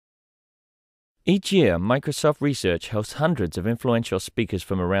Each year, Microsoft Research hosts hundreds of influential speakers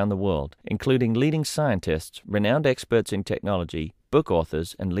from around the world, including leading scientists, renowned experts in technology, book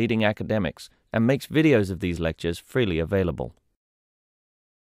authors, and leading academics, and makes videos of these lectures freely available.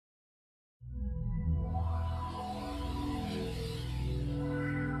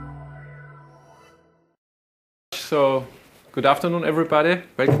 So, good afternoon, everybody.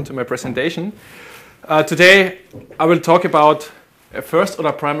 Welcome to my presentation. Today, I will talk about a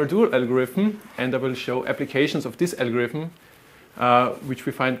first-order primal-dual algorithm, and I will show applications of this algorithm, which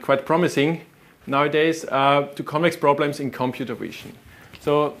we find quite promising nowadays, to convex problems in computer vision.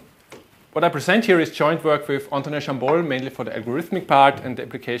 So, what I present here is joint work with Antonin Chambolle, mainly for the algorithmic part, and the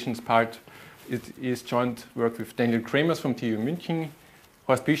applications part is joint work with Daniel Kremers from TU München,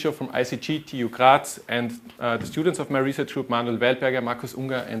 Horst Bischof from ICG, TU Graz, and the students of my research group, Manuel Weilberger, Markus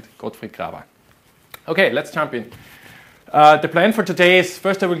Unger, and Gottfried Graber. Okay, let's jump in. The plan for today is,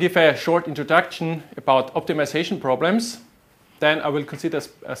 first I will give a short introduction about optimization problems. Then I will consider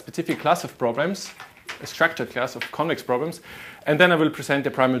a specific class of problems, a structured class of convex problems. And then I will present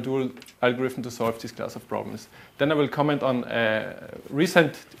a primal-dual algorithm to solve this class of problems. Then I will comment on a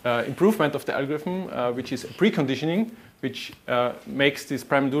recent improvement of the algorithm, which is preconditioning, which makes this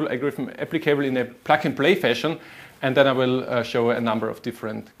primal-dual algorithm applicable in a plug-and-play fashion. And then I will show a number of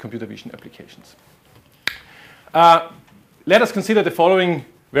different computer vision applications. Let us consider the following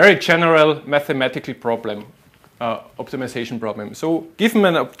very general mathematical problem, optimization problem. So, given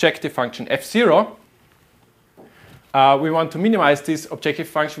an objective function f0, we want to minimize this objective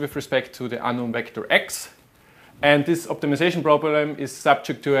function with respect to the unknown vector x. And this optimization problem is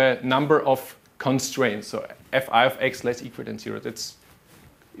subject to a number of constraints. So, fi of x less equal than 0.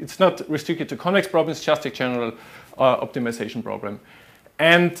 It's not restricted to convex problems, it's just a general optimization problem.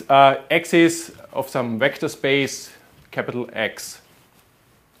 And x is of some vector space, capital X.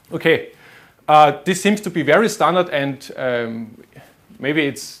 Okay, this seems to be very standard, and maybe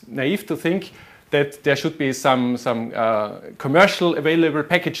it's naive to think that there should be some commercial available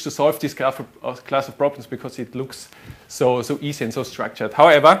package to solve this class of problems because it looks so easy and so structured.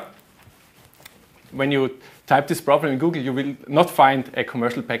 However, when you type this problem in Google, you will not find a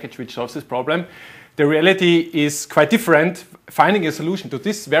commercial package which solves this problem. The reality is quite different. Finding a solution to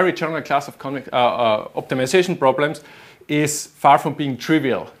this very general class of optimization problems is far from being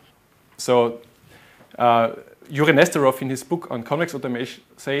trivial. So, Yuri Nesterov in his book on convex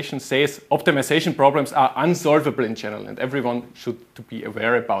optimization says optimization problems are unsolvable in general, and everyone should be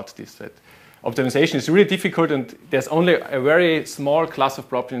aware about this. That optimization is really difficult, and there's only a very small class of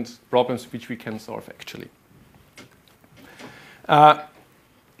problems which we can solve actually.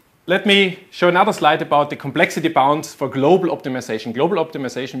 Let me show another slide about the complexity bounds for global optimization. Global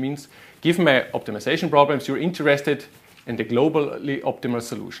optimization means, given my optimization problems, you're interested in the globally optimal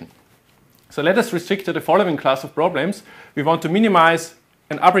solution. So let us restrict to the following class of problems. We want to minimize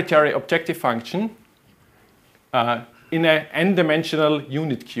an arbitrary objective function in an n-dimensional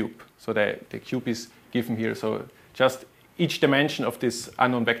unit cube. So the cube is given here. So just each dimension of this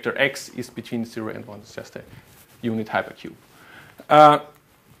unknown vector x is between 0 and 1. It's just a unit hypercube.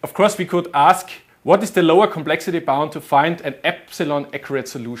 Of course, we could ask, what is the lower complexity bound to find an epsilon accurate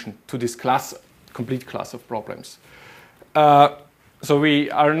solution to this complete class of problems? So we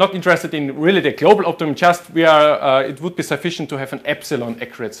are not interested in really the global optimum, just it would be sufficient to have an epsilon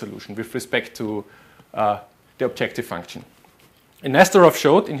accurate solution with respect to the objective function. And Nesterov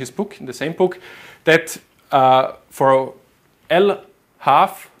showed in his book, in the same book, that for L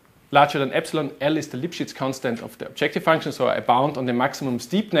half larger than epsilon, L is the Lipschitz constant of the objective function, so a bound on the maximum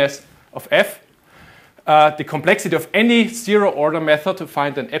steepness of f. The complexity of any zero-order method to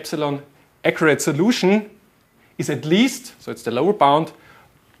find an epsilon accurate solution is at least, so it's the lower bound,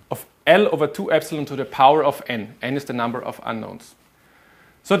 of L over 2 epsilon to the power of n. N is the number of unknowns.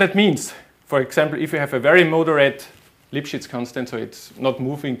 So that means, for example, if you have a very moderate Lipschitz constant, so it's not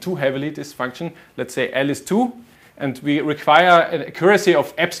moving too heavily, this function, let's say L is 2, and we require an accuracy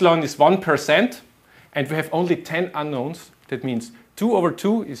of epsilon is 1%, and we have only 10 unknowns. That means 2 over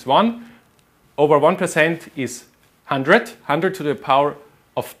 2 is 1, over 1% is 100, 100 to the power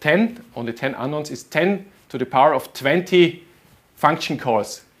of 10, only 10 unknowns, is 10 to the power of 20 function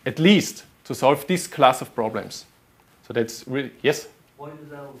calls, at least, to solve this class of problems. So that's really, yes? Why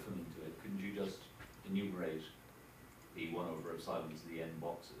does L come into it? Couldn't you just enumerate the 1 over epsilon to the n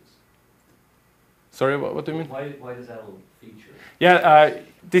boxes? Sorry, what do you mean? Why does L feature? Yeah,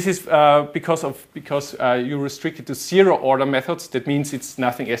 this is because you restrict it to zero-order methods. That means it's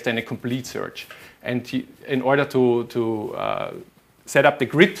nothing else than a complete search. And in order to set up the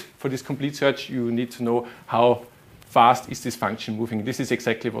grid for this complete search, you need to know how fast is this function moving. This is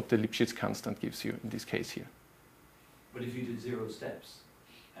exactly what the Lipschitz constant gives you in this case here. But if you did 0 steps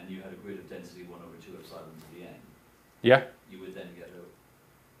and you had a grid of density 1 over 2 epsilon to the n, yeah, you would then get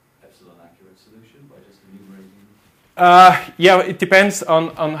a epsilon accurate solution by just enumerating. Yeah, it depends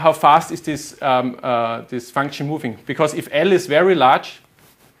on how fast is this this function moving. Because if L is very large,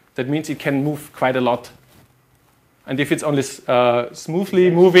 that means it can move quite a lot. And if it's only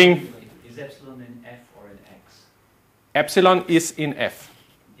smoothly moving, is epsilon in F or in X? Epsilon is in F.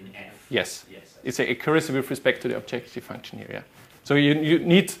 In F. Yes. Yes. It's an accuracy with respect to the objective function here. Yeah. So you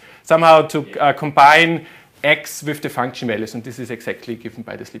need somehow to combine X with the function values, and this is exactly given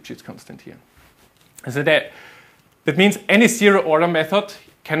by the Lipschitz constant here. So that means any zero-order method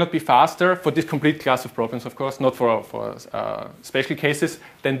cannot be faster for this complete class of problems, of course, not for special cases,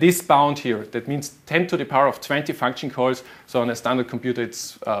 than this bound here. That means 10 to the power of 20 function calls. So on a standard computer,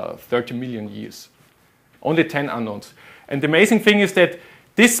 it's 30 million years. Only 10 unknowns. And the amazing thing is that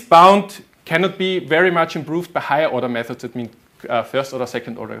this bound cannot be very much improved by higher order methods. That means first order,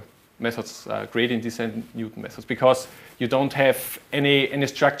 second order methods, gradient descent, Newton methods, because you don't have any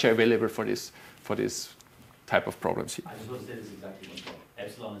structure available for this type of problems here. I suppose that is exactly one problem.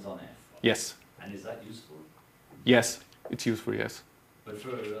 Epsilon is on F. Yes. And is that useful? Yes, it's useful, yes. But for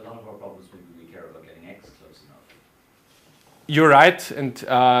a lot of our problems, maybe we care about getting X close enough. You're right, and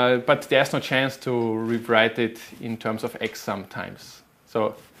but there's no chance to rewrite it in terms of X sometimes.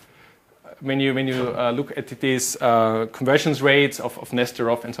 So when you look at these convergence rates of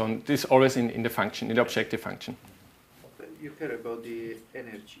Nesterov and so on, this is always in the function, in the objective function. You care about the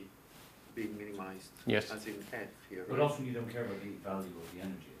energy being minimized, yes, as in F here. But right? often you don't care about the value of the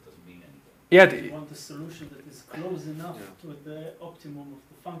energy. It doesn't mean anything. Yeah. You want a solution that is close enough to the optimum of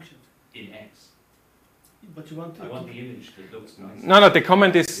the function. In X. But you want to... I want the image that looks nice. No, the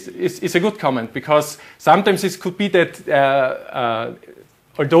comment is a good comment, because sometimes it could be that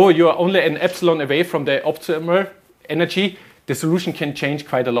although you are only an epsilon away from the optimal energy, the solution can change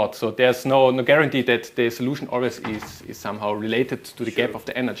quite a lot. So there's no guarantee that the solution always is somehow related to the gap of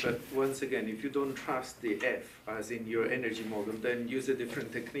the energy. But once again, if you don't trust the F as in your energy model, then use a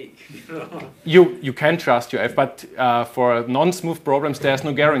different technique. You can trust your F, but for non-smooth problems, there's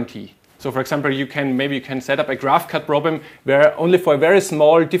no guarantee. So for example, maybe you can set up a graph cut problem where only for a very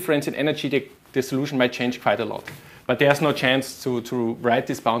small difference in energy, the solution might change quite a lot. But there's no chance to write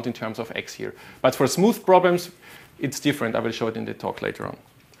this bound in terms of X here. But for smooth problems, it's different. I will show it in the talk later on.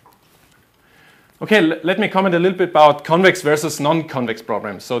 Okay, let me comment a little bit about convex versus non-convex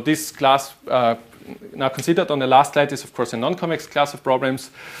problems. So this class now considered on the last slide is, of course, a non-convex class of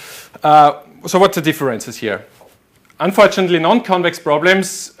problems. So what's the differences here? Unfortunately, non-convex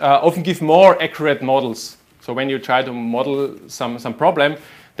problems often give more accurate models. So when you try to model some problem,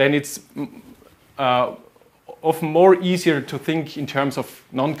 then it's often more easier to think in terms of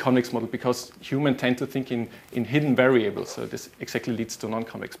non-convex model, because humans tend to think in hidden variables. So this exactly leads to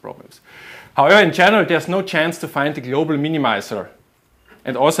non-convex problems. However, in general, there's no chance to find the global minimizer.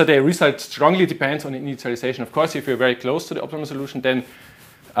 And also the result strongly depends on the initialization. Of course, if you're very close to the optimal solution, then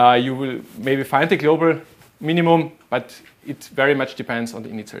you will maybe find the global minimum, but it very much depends on the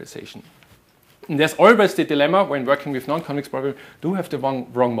initialization. And there's always the dilemma when working with non-convex problems: do you have the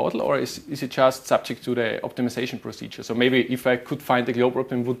wrong model, or is it just subject to the optimization procedure? So maybe if I could find the global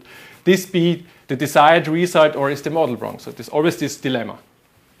optimum, would this be the desired result, or is the model wrong? So there's always this dilemma.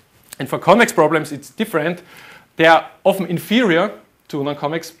 And for convex problems, it's different. They are often inferior to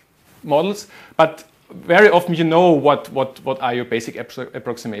non-convex models, but very often you know what are your basic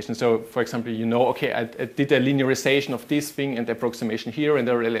approximations. So for example, you know, okay, I did a linearization of this thing and the approximation here and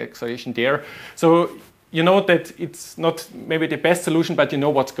the relaxation there. So you know that it's not maybe the best solution, but you know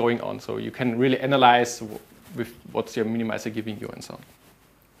what's going on. So you can really analyze with what's your minimizer giving you and so on.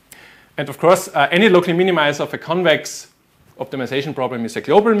 And of course, any local minimizer of a convex optimization problem is a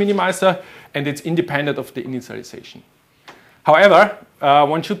global minimizer, and it's independent of the initialization. However,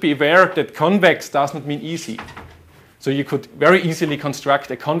 one should be aware that convex does not mean easy. So you could very easily construct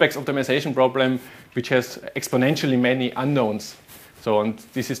a convex optimization problem which has exponentially many unknowns. So, and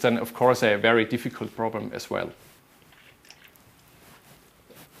this is then, of course, a very difficult problem as well.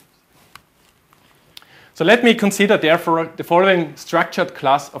 So let me consider, therefore, the following structured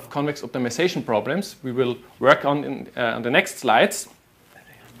class of convex optimization problems we will work on the next slides.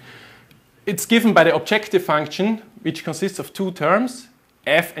 It's given by the objective function, which consists of two terms,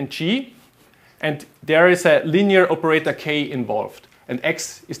 f and g, and there is a linear operator k involved, and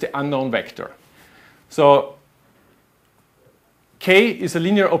x is the unknown vector. So k is a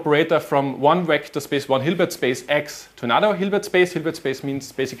linear operator from one vector space, one Hilbert space x, to another Hilbert space. Hilbert space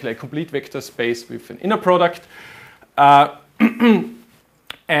means basically a complete vector space with an inner product.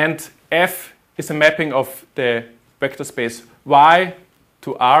 And F is a mapping of the vector space Y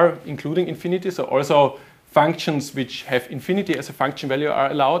to R, including infinity. So also functions which have infinity as a function value are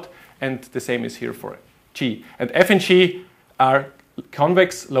allowed. And the same is here for G. And F and G are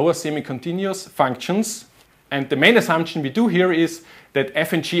convex, lower semi-continuous functions. And the main assumption we do here is that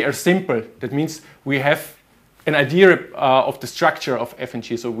F and G are simple. That means we have an idea of the structure of F and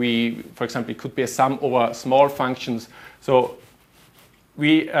G. So we, for example, it could be a sum over small functions. So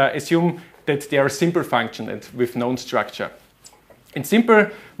we assume that they are simple functions and with known structure. And simple,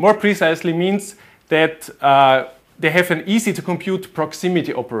 more precisely, means that they have an easy to compute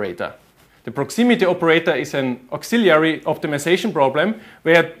proximity operator. The proximity operator is an auxiliary optimization problem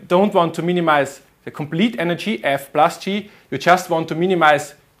where you don't want to minimize the complete energy, F plus G. You just want to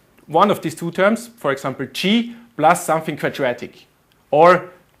minimize one of these two terms, for example, G plus something quadratic,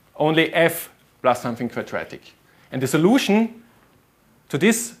 or only F plus something quadratic. And the solution to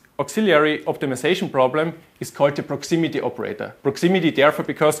this auxiliary optimization problem is called the proximity operator. Proximity, therefore,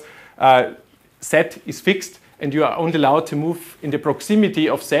 because Z is fixed and you are only allowed to move in the proximity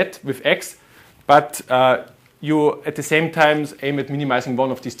of Z with X, but you at the same time aim at minimizing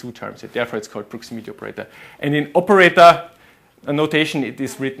one of these two terms. Therefore, it's called proximity operator. And in operator notation, it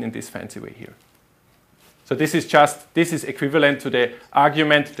is written in this fancy way here. So this is equivalent to the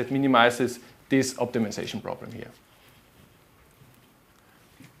argument that minimizes this optimization problem here.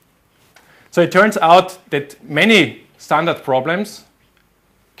 So it turns out that many standard problems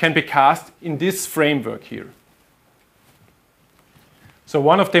can be cast in this framework here. So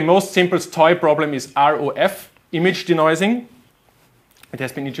one of the most simplest toy problem is ROF, image denoising. It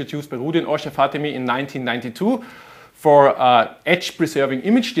has been introduced by Rudi and Osher Fatemi in 1992 for edge-preserving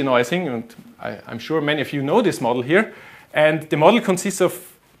image denoising. And I'm sure many of you know this model here. And the model consists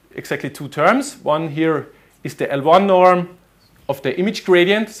of exactly two terms. One here is the L1 norm of the image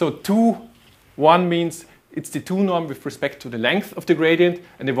gradient. So 2,1 means it's the 2 norm with respect to the length of the gradient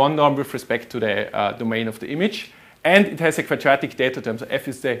and the 1 norm with respect to the domain of the image. And it has a quadratic data term. So F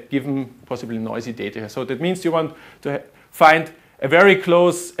is the given, possibly noisy data. So that means you want to find a very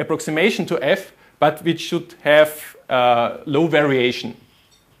close approximation to F, but which should have low variation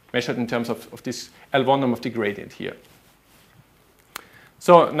measured in terms of this L1 norm of the gradient here.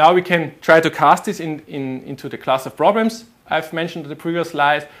 So now we can try to cast this into the class of problems I've mentioned in the previous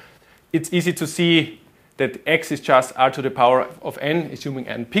slide. It's easy to see that X is just R to the power of N, assuming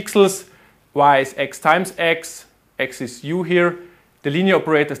N pixels. Y is X times X. X is U here. The linear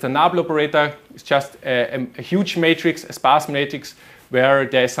operator is the Nabel operator. It's just a huge matrix, a sparse matrix, where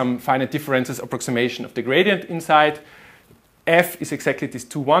there's some finite differences approximation of the gradient inside. F is exactly this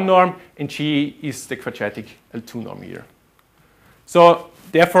 2,1 norm, and G is the quadratic L2 norm here. So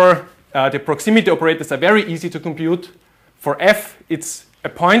therefore, the proximity operators are very easy to compute. For F, it's a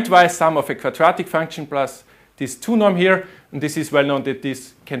pointwise sum of a quadratic function plus this 2 norm here. And this is well known that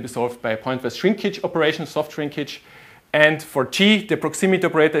this can be solved by a pointwise shrinkage operation, soft shrinkage. And for G, the proximity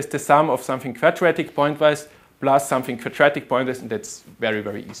operator is the sum of something quadratic pointwise plus something quadratic pointwise, and that's very,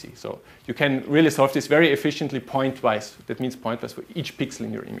 very easy. So you can really solve this very efficiently pointwise. That means pointwise for each pixel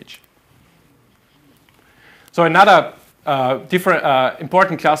in your image. So another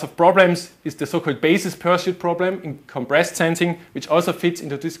important class of problems is the so-called basis pursuit problem in compressed sensing, which also fits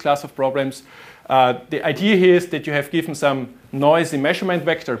into this class of problems. The idea here is that you have given some noisy measurement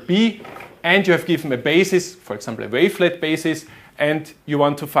vector B, and you have given a basis, for example, a wavelet basis, and you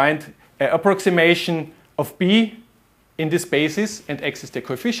want to find an approximation of B in this basis, and X is the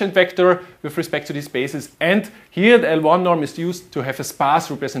coefficient vector with respect to this basis. And here the L1 norm is used to have a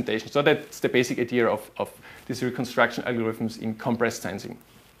sparse representation. So that's the basic idea of these reconstruction algorithms in compressed sensing.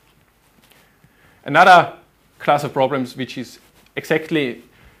 Another class of problems which is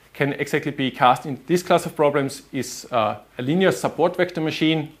can exactly be cast in this class of problems is a linear support vector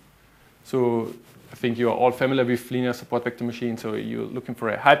machine. So I think you are all familiar with linear support vector machine. So you're looking for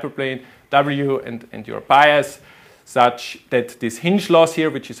a hyperplane W and your bias such that this hinge loss here,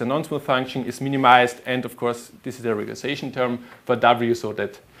 which is a non-smooth function, is minimized. And of course, this is a regularization term for W so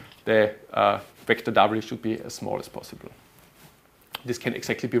that the vector W should be as small as possible. This can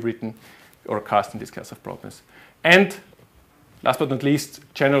exactly be written or cast in this class of problems. And last but not least,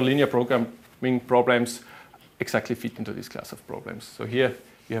 general linear programming problems exactly fit into this class of problems. So here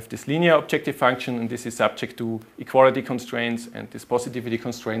you have this linear objective function, and this is subject to equality constraints and this positivity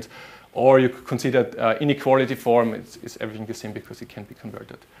constraints. Or you could consider inequality form. It's everything the same because it can be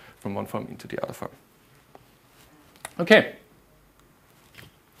converted from one form into the other form. Okay.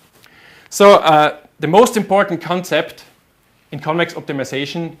 So the most important concept in convex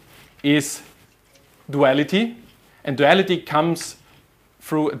optimization is duality. And duality comes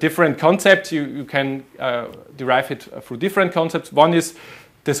through different concepts. You can derive it through different concepts. One is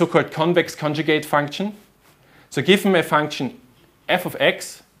the so-called convex conjugate function. So given a function f of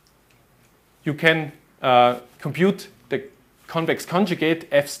x, you can compute the convex conjugate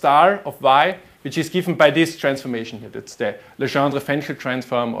f star of y, which is given by this transformation here. That's the Legendre-Fenchel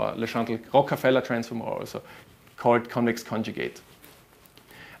transform or Legendre-Rockefeller transform, or also called convex conjugate.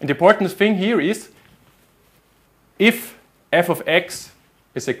 And the important thing here is, if f of x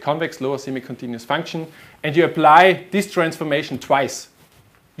is a convex lower semi-continuous function, and you apply this transformation twice,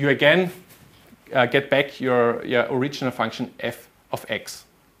 you again get back your original function f of x.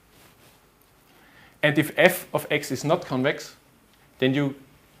 And if f of x is not convex, then you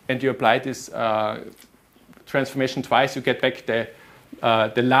apply this transformation twice, you get back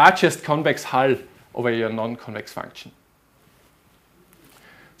the largest convex hull over your non-convex function.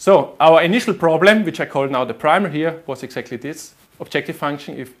 So our initial problem, which I call now the primer here, was exactly this objective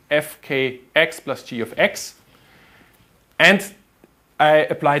function if fkx plus g of x. And I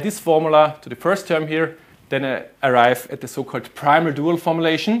apply this formula to the first term here, then I arrive at the so-called primal-dual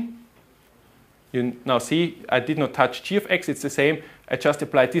formulation. You now see I did not touch g of x, it's the same. I just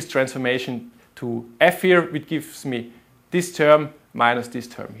applied this transformation to f here, which gives me this term minus this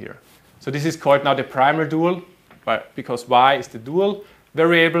term here. So this is called now the primal-dual, because y is the dual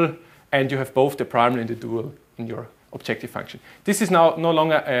variable, and you have both the primal and the dual in your objective function. This is now no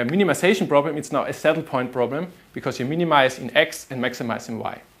longer a minimization problem, it's now a saddle point problem, because you minimize in x and maximize in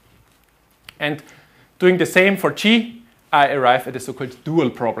y. And doing the same for g, I arrive at the so-called dual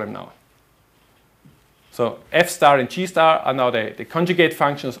problem now. So f star and g star are now the conjugate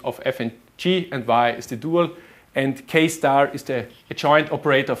functions of f and g, and y is the dual, and k star is the adjoint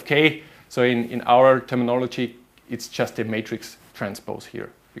operator of k. So in our terminology, it's just a matrix transpose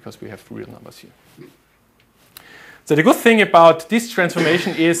here, because we have real numbers here. So the good thing about this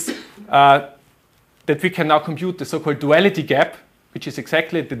transformation is that we can now compute the so-called duality gap, which is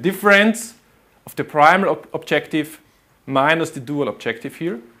exactly the difference of the primal objective minus the dual objective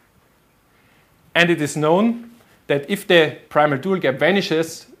here. And it is known that if the primal-dual gap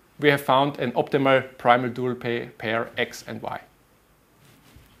vanishes, we have found an optimal primal-dual pair x and y.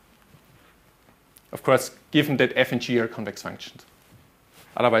 Of course, given that f and g are convex functions.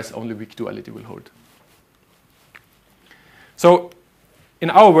 Otherwise, only weak duality will hold. So in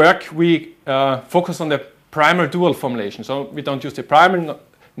our work, we focus on the primal-dual formulation. So we don't use the primal,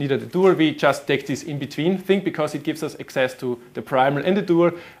 neither the dual. We just take this in-between thing because it gives us access to the primal and the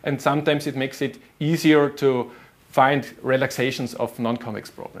dual, and sometimes it makes it easier to find relaxations of non-convex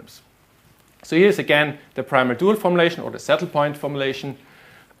problems. So here's again the primal-dual formulation, or the saddle point formulation.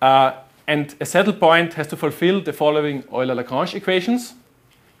 And a saddle point has to fulfill the following Euler-Lagrange equations,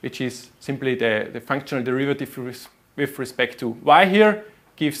 which is simply the functional derivative with respect to y here,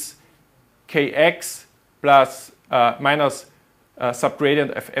 gives kx plus minus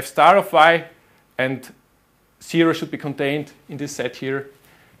subgradient of f star of y, and 0 should be contained in this set here,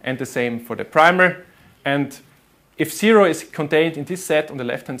 and the same for the primer. And if 0 is contained in this set on the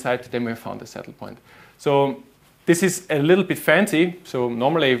left-hand side, then we have found the saddle point. So this is a little bit fancy. So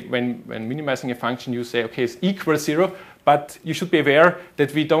normally when minimizing a function, you say, okay, it's equal 0, but you should be aware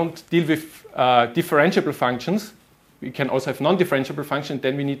that we don't deal with differentiable functions. We can also have non-differentiable functions.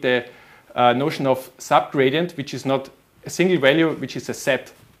 Then we need the notion of subgradient, which is not a single value, which is a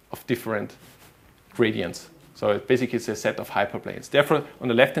set of different gradients. So basically it's a set of hyperplanes. Therefore, on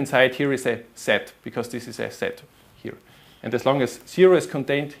the left-hand side here is a set, because this is a set here. And as long as 0 is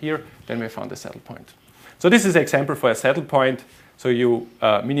contained here, then we found the saddle point. So this is an example for a saddle point. So you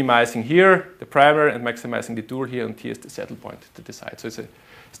minimizing here the primer and maximizing the dual here, and here's the saddle point to decide. So it's a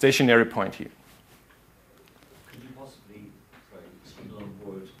stationary point here. Could you possibly sprinkle on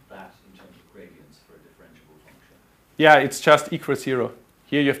board that in terms of gradients for a differentiable function? Yeah, it's just equal 0.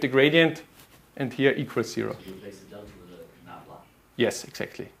 Here you have the gradient, and here equals 0. So you replace the delta with a nabla? Yes,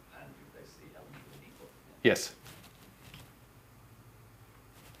 exactly. And replace the element with an equal? Yes.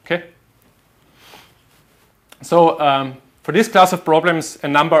 Okay. So for this class of problems, a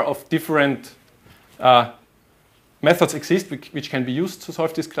number of different methods exist which can be used to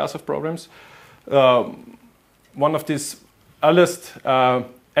solve this class of problems. One of these earliest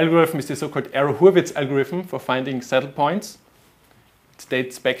algorithm is the so-called Arrow-Hurwitz algorithm for finding saddle points. It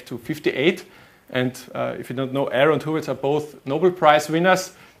dates back to 1958. And if you don't know, Arrow and Hurwitz are both Nobel Prize winners.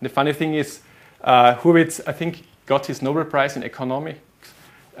 And the funny thing is, Hurwitz, I think, got his Nobel Prize in economics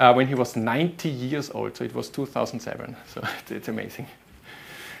when he was 90 years old. So it was 2007. So it's amazing.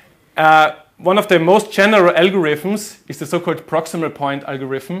 One of the most general algorithms is the so-called proximal point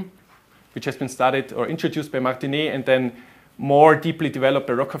algorithm. which has been studied or introduced by Martinet and then more deeply developed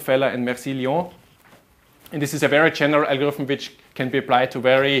by Rockefeller and Merci-Lyon. And this is a very general algorithm which can be applied to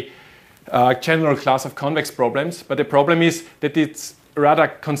very general class of convex problems. But the problem is that it's rather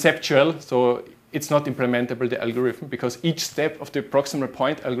conceptual, so it's not implementable, the algorithm, because each step of the proximal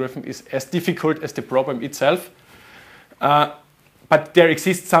point algorithm is as difficult as the problem itself. But there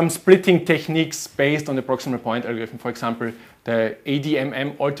exist some splitting techniques based on the proximal point algorithm. For example, the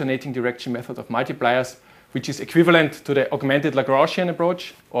ADMM, alternating direction method of multipliers, which is equivalent to the augmented Lagrangian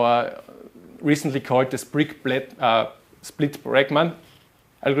approach, or recently called the split-Bregman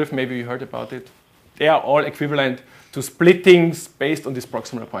algorithm. Maybe you heard about it. They are all equivalent to splittings based on this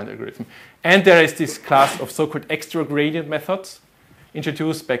proximal point algorithm. And there is this class of so-called extra gradient methods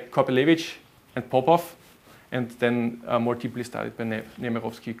introduced by Koppelewicz and Popov, and then more deeply studied by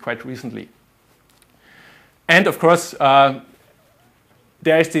Nemirovsky quite recently. And of course,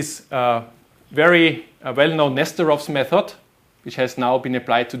 there is this very well-known Nesterov's method, which has now been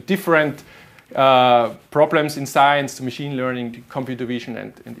applied to different problems in science, to machine learning, to computer vision,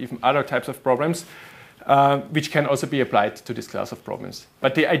 and even other types of problems, which can also be applied to this class of problems.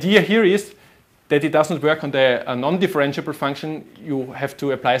 But the idea here is that it doesn't work on the non-differentiable function. You have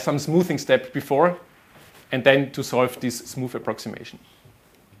to apply some smoothing step before, and then to solve this smooth approximation.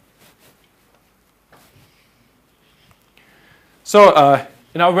 So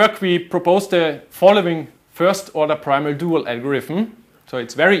in our work, we propose the following first-order primal-dual algorithm. So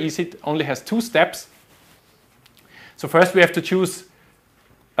it's very easy. It only has 2 steps. So first, we have to choose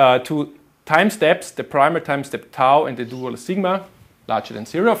 2 time steps, the primal time step tau and the dual sigma, larger than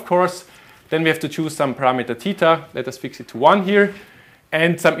 0, of course. Then we have to choose some parameter theta. Let us fix it to 1 here.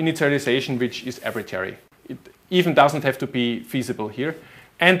 And some initialization, which is arbitrary. It even doesn't have to be feasible here.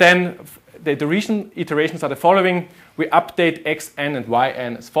 And then the recent iterations are the following. We update xn and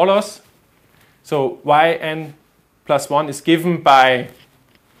yn as follows. So yn plus 1 is given by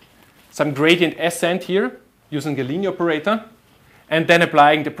some gradient ascent here using a linear operator, and then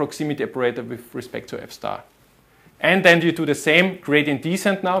applying the proximity operator with respect to f star. And then you do the same gradient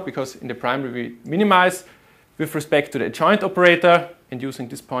descent now, because in the primary we minimize with respect to the adjoint operator and using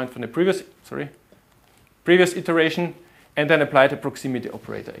this point from the previous iteration, and then apply the proximity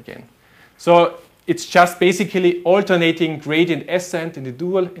operator again. So it's just basically alternating gradient ascent in the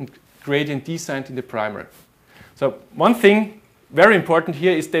dual and gradient descent in the primary. So one thing very important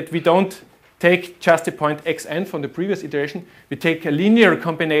here is that we don't take just the point xn from the previous iteration. We take a linear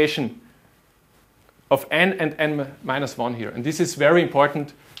combination of n and n minus 1 here. And this is very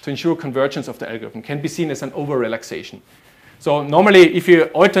important to ensure convergence of the algorithm. Can be seen as an over-relaxation. So normally, if you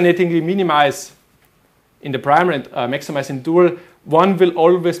alternatingly minimize in the primary and maximize in dual, one will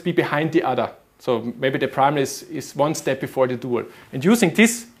always be behind the other. So maybe the primary is 1 step before the dual. And using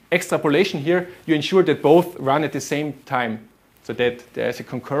this extrapolation here, you ensure that both run at the same time, so that there is a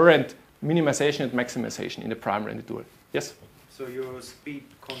concurrent minimization and maximization in the primary and the dual. Yes? So your speed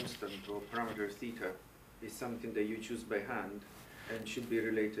constant or parameter theta is something that you choose by hand and should be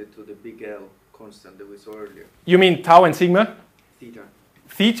related to the big L constant that we saw earlier. You mean tau and sigma? Theta.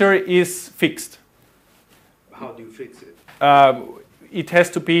 Theta is fixed. How do you fix it? It has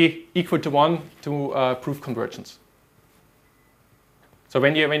to be equal to 1 to prove convergence. So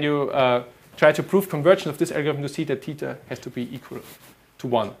when you try to prove convergence of this algorithm, you see that theta has to be equal to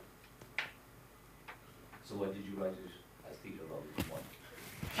 1. So why did you write it as theta rather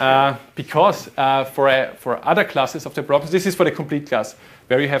than 1? Because for other classes of the problems, this is for the complete class,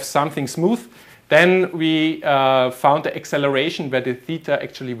 where you have something smooth, then we found the acceleration where the theta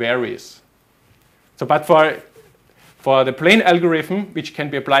actually varies. So, but for the plane algorithm, which can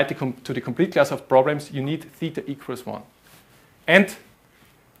be applied to the complete class of problems, you need theta equals 1. And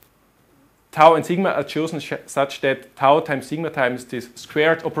tau and sigma are chosen such that tau times sigma times this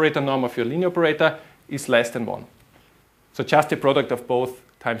squared operator norm of your linear operator is less than 1. So just the product of both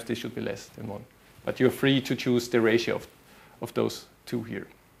times this should be less than 1. But you're free to choose the ratio of those two here.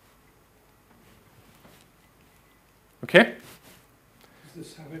 Okay? Does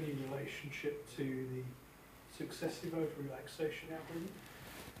this have any relationship to the successive over-relaxation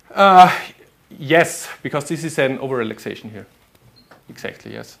algorithm? Yes, because this is an over-relaxation here.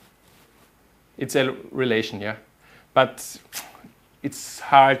 Exactly, yes. It's a relation, yeah. But it's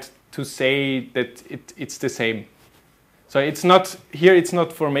hard to say that it's the same. So it's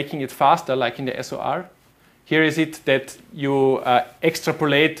not for making it faster like in the SOR. Here is it that you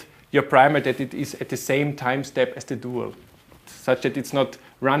extrapolate your primer that it is at the same time step as the dual, such that it's not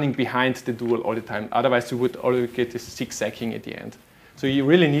running behind the dual all the time. Otherwise, you would always get this zigzagging at the end. So you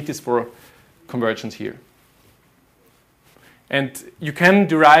really need this for convergence here. And you can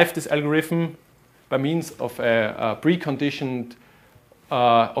derive this algorithm by means of a preconditioned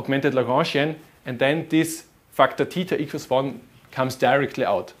augmented Lagrangian, and then this factor theta equals 1 comes directly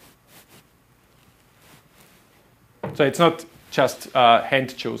out. So it's not just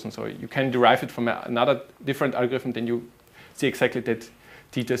hand chosen, so you can derive it from another different algorithm, then you see exactly that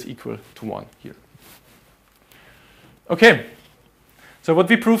theta is equal to 1 here. Okay, so what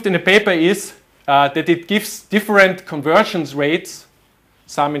we proved in the paper is that it gives different convergence rates,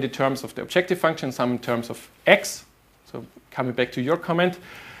 some in the terms of the objective function, some in terms of x. So coming back to your comment,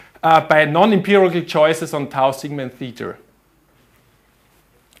 by non-empirical choices on tau, sigma, and theta.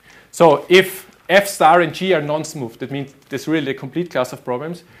 So if f star and g are non-smooth, that means there's really a complete class of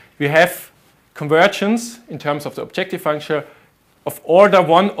problems. We have convergence in terms of the objective function of order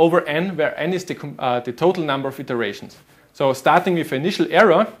 1 over n, where n is the total number of iterations. So starting with initial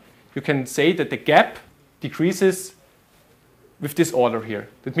error, you can say that the gap decreases with this order here.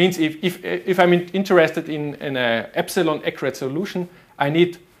 That means if I'm interested in an epsilon accurate solution, I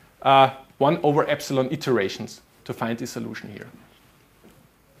need 1 over epsilon iterations to find this solution here.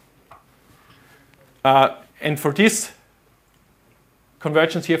 And for this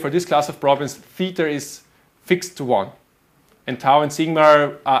convergence here, for this class of problems, theta is fixed to 1. And tau and sigma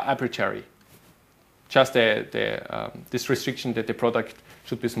are arbitrary. Just this restriction that the product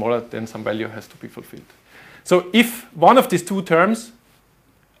should be smaller than some value has to be fulfilled. So if one of these two terms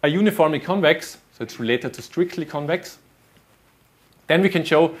are uniformly convex, so it's related to strictly convex, then we can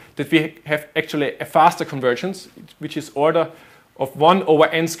show that we have actually a faster convergence, which is order of 1 over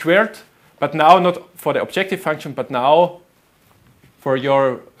n squared, but now not for the objective function, but now for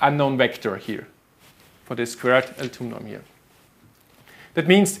your unknown vector here, for the squared L2 norm here. That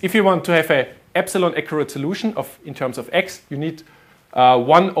means if you want to have an epsilon accurate solution in terms of x, you need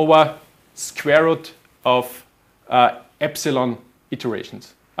 1 over square root of epsilon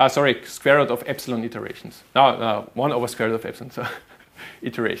iterations. Square root of epsilon iterations. No, 1 over square root of epsilon, so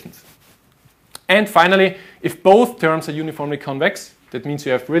iterations. And finally, if both terms are uniformly convex, that means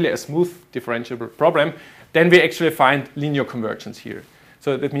you have really a smooth differentiable problem, then we actually find linear convergence here.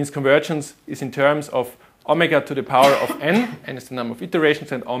 So that means convergence is in terms of omega to the power of n is the number of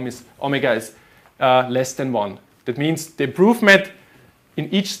iterations, and omega is less than 1. That means the improvement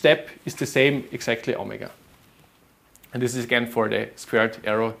in each step is the same exactly omega. And this is again for the squared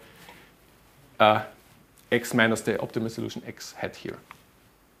error x minus the optimal solution x hat here.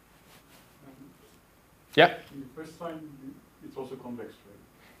 Yeah? In the first time, it's also convex, right?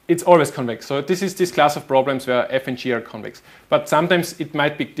 It's always convex. So this is this class of problems where f and g are convex. But sometimes it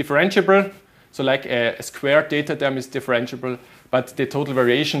might be differentiable. So like a squared data term is differentiable, but the total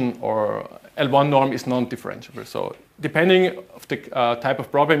variation or L1 norm is non-differentiable. So depending of the type of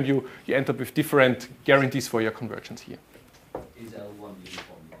problem, you end up with different guarantees for your convergence here. Is L1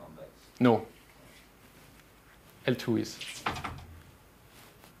 uniformly convex? No. L2 is.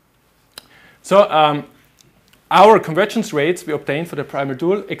 So our convergence rates we obtain for the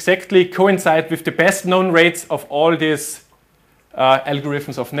primal-dual exactly coincide with the best known rates of all these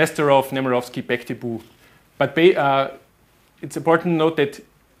algorithms of Nesterov, Nemirovsky, Bekti-Bu. But it's important to note that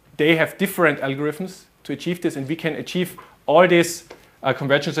they have different algorithms to achieve this, and we can achieve all these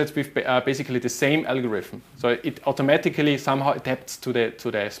convergence rates with basically the same algorithm. So it automatically somehow adapts to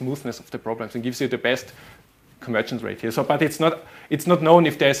the smoothness of the problems and gives you the best convergence rate here. So, but it's not known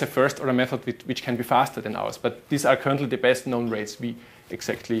if there's a first order method which can be faster than ours. But these are currently the best known rates we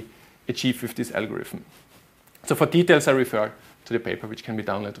exactly achieve with this algorithm. So for details, I refer to the paper, which can be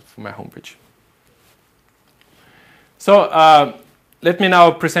downloaded from my homepage. So let me now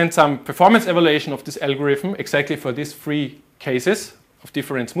present some performance evaluation of this algorithm exactly for these 3 cases of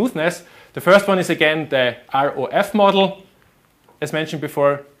different smoothness. The first one is again the ROF model. As mentioned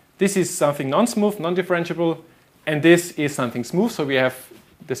before, this is something non-smooth, non-differentiable, and this is something smooth. So we have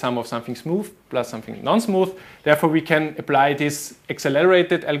the sum of something smooth plus something non-smooth. Therefore, we can apply this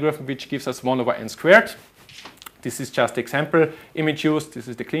accelerated algorithm, which gives us 1 over n squared. This is just the example image used. This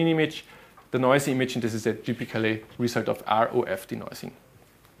is the clean image, the noisy image, and this is a typically result of ROF denoising.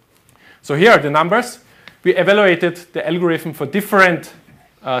 So here are the numbers. We evaluated the algorithm for different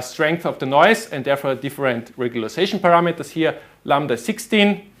strength of the noise and therefore different regularization parameters. Here, lambda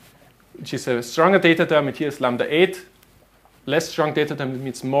 16, which is a stronger data term, and here is lambda 8, less strong data term,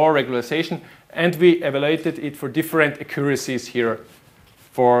 means more regularization. And we evaluated it for different accuracies here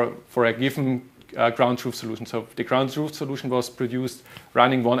for a given ground truth solution. So the ground truth solution was produced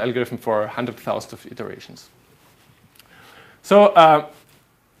running one algorithm for 100,000 of iterations. So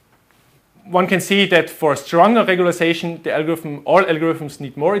one can see that for stronger regularization, all algorithms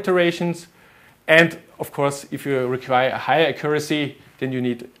need more iterations. And of course, if you require a higher accuracy, then you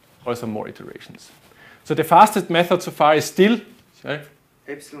need also more iterations. So the fastest method so far is still, sorry?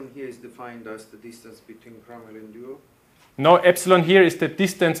 Epsilon here is defined as the distance between primal and dual. No, epsilon here is the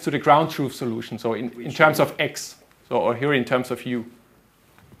distance to the ground truth solution, so in terms of x, so, or here in terms of u.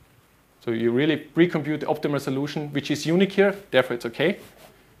 So you really pre-compute the optimal solution, which is unique here, therefore it's okay.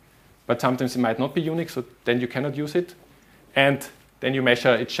 But sometimes it might not be unique, so then you cannot use it. And then you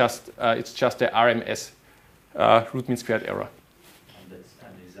measure, it's just the RMS, root mean squared error. And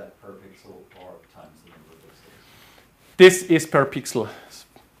is that per pixel or times the number of pixels? This is per pixel.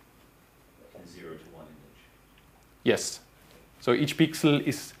 And 0 to 1 image. Yes. So each pixel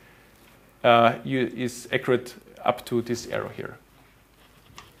is accurate up to this error here.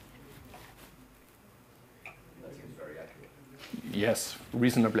 That seems very accurate. Yes,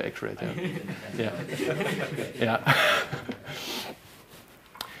 reasonably accurate. Yeah. Yeah.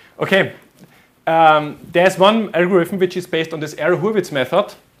 Okay. There's one algorithm which is based on this Error-Hurwitz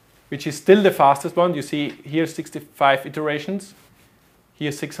method, which is still the fastest one. You see here 65 iterations,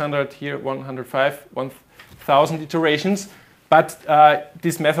 here 600, here 105, 1,000 iterations. But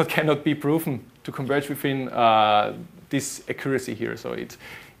this method cannot be proven to converge within this accuracy here. So it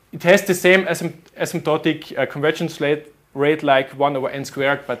has the same asymptotic convergence rate like 1 over n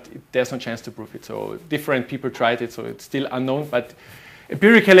squared, but there's no chance to prove it. So different people tried it, so it's still unknown. But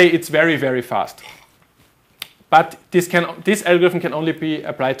empirically, it's very, very fast. But this algorithm can only be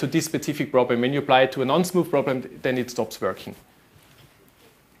applied to this specific problem. When you apply it to a non-smooth problem, then it stops working.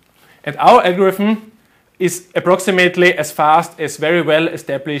 And our algorithm is approximately as fast as very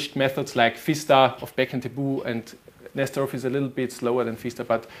well-established methods like Vista of Beck and Tebou, and Nesterov is a little bit slower than Vista,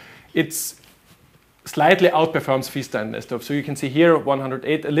 but it's slightly outperforms Vista and Nesterov. So you can see here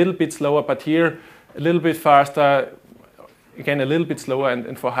 108, a little bit slower, but here a little bit faster, again a little bit slower,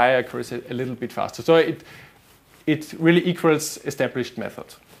 and for higher accuracy a little bit faster. So it really equals established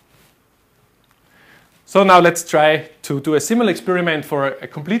methods. So now let's try to do a similar experiment for a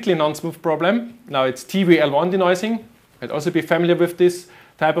completely non-smooth problem. Now it's TVL1 denoising. You might also be familiar with this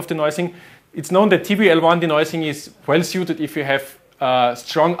type of denoising. It's known that TVL1 denoising is well suited if you have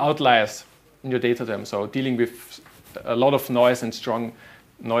strong outliers in your data term. So dealing with a lot of noise and strong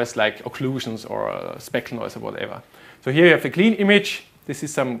noise like occlusions or speckle noise or whatever. So here you have a clean image. This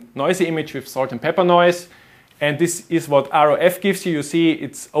is some noisy image with salt and pepper noise. And this is what ROF gives you. You see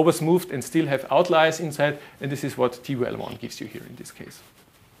it's over-smoothed and still have outliers inside. And this is what TVL1 gives you here in this case.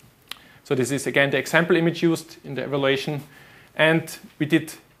 So this is, again, the example image used in the evaluation. And we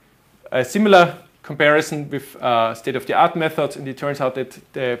did a similar comparison with state-of-the-art methods. And it turns out that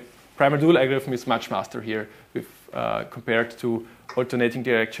the primal-dual algorithm is much faster here with, compared to alternating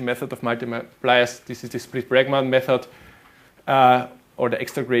direction method of multipliers. This is the split-Bregman method or the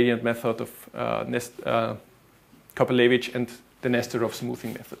extra gradient method of Kopelevich and the Nesterov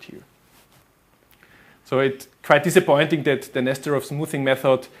smoothing method here. So it's quite disappointing that the Nesterov smoothing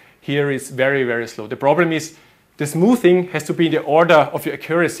method here is very, very slow. The problem is the smoothing has to be in the order of your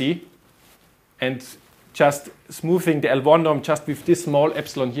accuracy, and just smoothing the L1 norm just with this small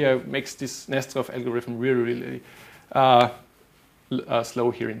epsilon here makes this Nesterov algorithm really, really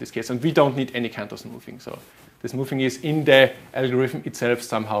slow here in this case. And we don't need any kind of smoothing. So the smoothing is in the algorithm itself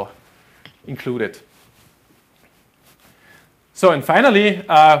somehow included. So, and finally,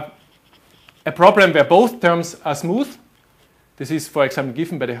 a problem where both terms are smooth. This is, for example,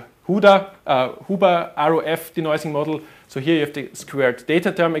 given by the Huber ROF denoising model. So here you have the squared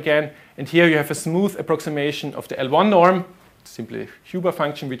data term again, and here you have a smooth approximation of the L1 norm, simply a Huber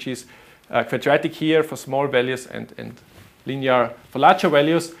function, which is quadratic here for small values and linear for larger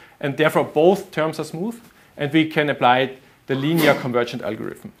values, and therefore both terms are smooth, and we can apply the linear convergent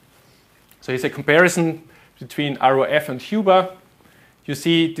algorithm. So here's a comparison between ROF and Huber. You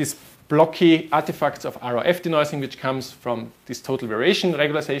see these blocky artifacts of ROF denoising, which comes from this total variation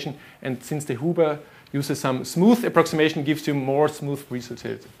regularization. And since the Huber uses some smooth approximation, gives you more smooth results.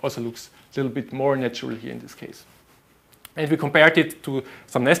 It also looks a little bit more natural here in this case. And we compared it to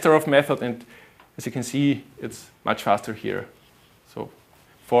some Nesterov method, and as you can see, it's much faster here. So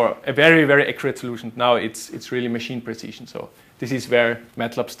for a very, very accurate solution, now it's really machine precision. So this is where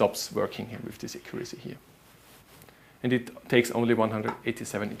MATLAB stops working here with this accuracy here. And it takes only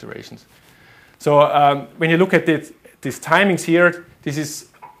 187 iterations. So when you look at these timings here,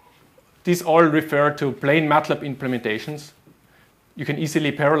 these all refer to plain MATLAB implementations. You can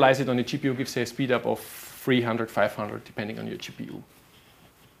easily parallelize it on a GPU, gives you a speed up of 300, 500, depending on your GPU.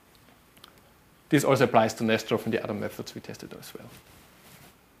 This also applies to Nesterov and the other methods we tested as well.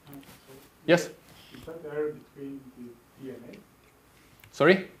 Yes? Is that error between the DNA?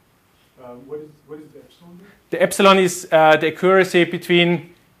 Sorry? What is the epsilon there? The epsilon is the accuracy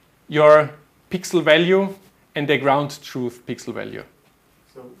between your pixel value and the ground truth pixel value.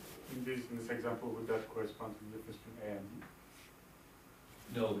 So in this example, would that correspond to the difference between A and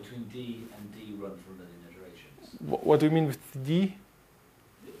D? No, between D and D run for a million iterations. What do you mean with D?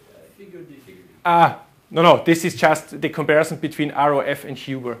 Figure D, figure D. No, this is just the comparison between ROF and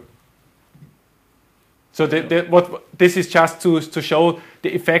Huber. So this is just to show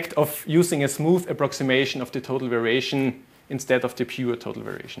the effect of using a smooth approximation of the total variation instead of the pure total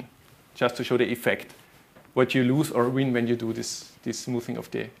variation. Just to show the effect, what you lose or win when you do this smoothing of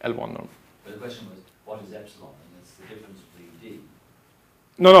the L1 norm. But the question was, what is epsilon? And it's the difference between D.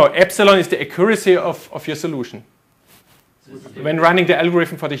 No, epsilon is the accuracy of your solution So it's when running the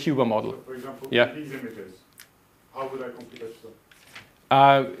algorithm for the Huber model. So for example, Yeah. these images, how would I compute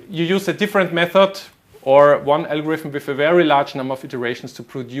epsilon? You use a different method or one algorithm with a very large number of iterations to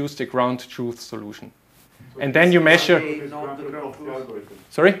produce the ground truth solution. So And then you measure... is Not the granted ground of the truth. algorithm.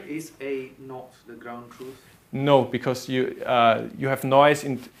 Sorry? Is A not the ground truth? No, because you have noise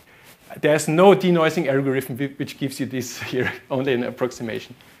in... There's no denoising algorithm which gives you this here, only an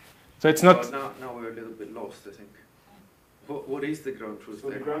approximation. So it's not... Now we're a little bit lost, I think. What is the ground truth So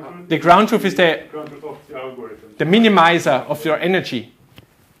there? The ground truth is the ground truth of the algorithm. minimizer of your energy.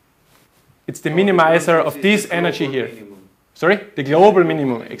 It's the minimizer of this energy here. Minimum. Sorry? The global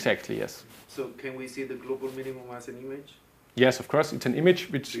minimum, exactly, yes. So can we see the global minimum as an image? Yes, of course, it's an image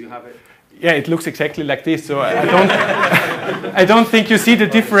which... Do you have it? Yeah, it looks exactly like this, so I don't... I don't think you see the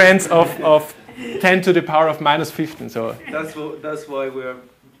difference of 10 to the power of minus 15, so... That's why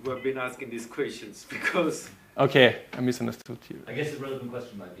we've been asking these questions, because... Okay, I misunderstood you. I guess the relevant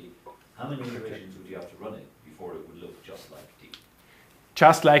question might be, how many iterations would you have to run it before it would look just like D?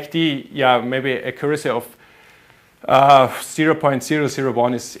 Just like the, yeah, maybe accuracy of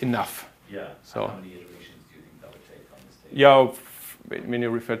 0.001 is enough. Yeah. So- How many iterations do you think that would take on this table? Yeah, when you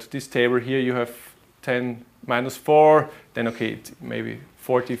refer to this table here, you have 10 minus 4, then okay, maybe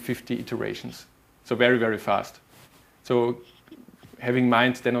 40, 50 iterations. So very, very fast. So having in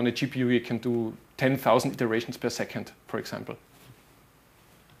mind, then on a GPU you can do 10,000 iterations per second, for example.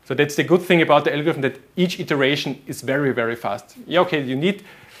 So that's the good thing about the algorithm, that each iteration is very, very fast. Yeah, okay, you need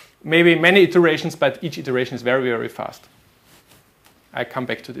maybe many iterations, but each iteration is very, very fast. I come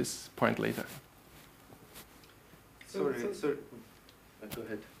back to this point later. Sorry. Go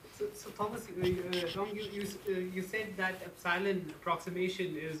ahead. So Thomas, Tom, you said that epsilon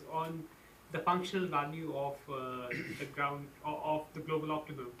approximation is on the functional value of the ground of the global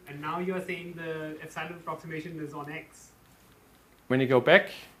optimum, and now you are saying the epsilon approximation is on X. When you go back,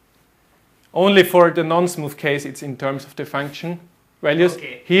 only for the non-smooth case, it's in terms of the function values.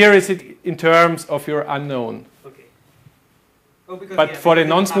 Okay. Here is it in terms of your unknown. Okay. Oh, because, But yeah, for the because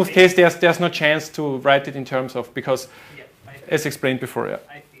non-smooth it's case, there's no chance to write it in terms of, because yeah, I see. as explained before. Yeah.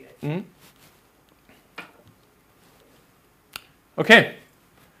 I see. Mhm. Okay.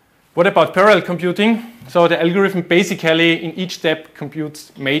 What about parallel computing? So the algorithm basically in each step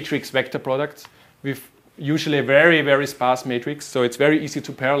computes matrix vector products with usually a very, very sparse matrix. So it's very easy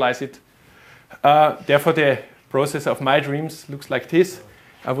to parallelize it. Therefore, the processor of my dreams looks like this.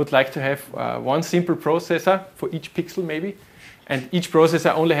 I would like to have one simple processor for each pixel maybe. And each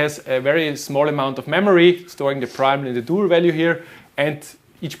processor only has a very small amount of memory, storing the primal and the dual value here. And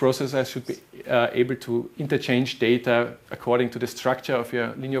each processor should be able to interchange data according to the structure of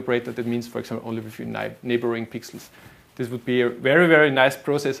your linear operator. That means, for example, only with your neighboring pixels. This would be a very, very nice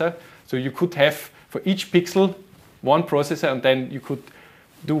processor. So you could have, for each pixel, one processor, and then you could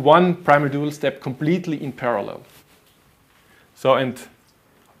do one primal-dual step completely in parallel. So, and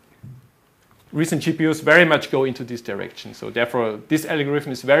recent GPUs very much go into this direction. So therefore, this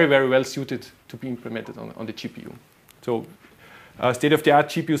algorithm is very, very well suited to be implemented on the GPU. So state-of-the-art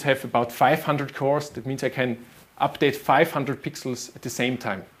GPUs have about 500 cores. That means I can update 500 pixels at the same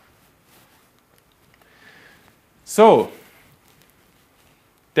time. So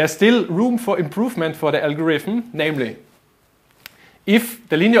there's still room for improvement for the algorithm, namely, if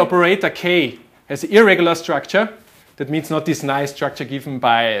the linear operator K has an irregular structure, that means not this nice structure given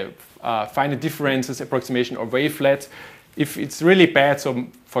by finite differences approximation or wavelet. If it's really bad, so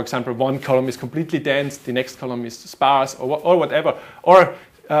for example, one column is completely dense, the next column is sparse, or whatever, or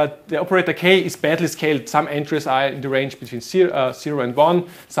the operator K is badly scaled. Some entries are in the range between 0 and 1,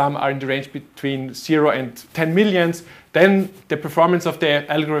 some are in the range between 0 and 10 millions, then the performance of the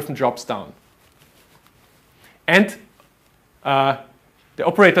algorithm drops down. And the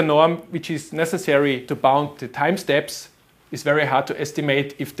operator norm, which is necessary to bound the time steps, is very hard to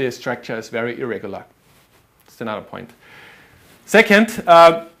estimate if the structure is very irregular. That's another point. Second,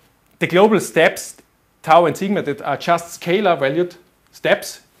 the global steps, tau and sigma, that are just scalar valued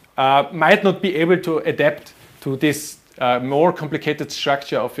steps, might not be able to adapt to this more complicated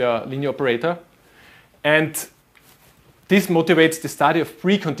structure of your linear operator. And this motivates the study of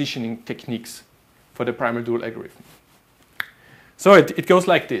preconditioning techniques for the primal-dual algorithm. So it goes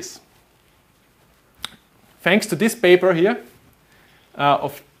like this. Thanks to this paper here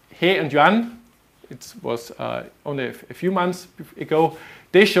of He and Yuan, it was only a few months ago,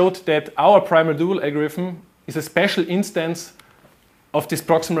 they showed that our primal-dual algorithm is a special instance of this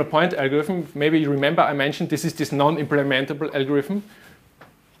proximal point algorithm. Maybe you remember I mentioned this is this non-implementable algorithm.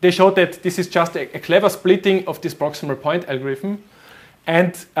 They showed that this is just a clever splitting of this proximal point algorithm.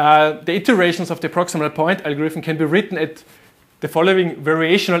 And the iterations of the proximal point algorithm can be written at the following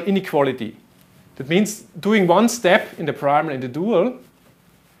variational inequality. That means doing one step in the primal and the dual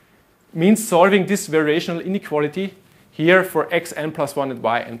means solving this variational inequality here for xn plus 1 and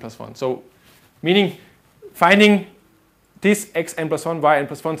yn plus 1. So meaning finding this xn plus 1, yn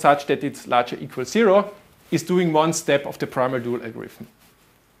plus 1 such that it's larger equals 0 is doing one step of the primal-dual algorithm.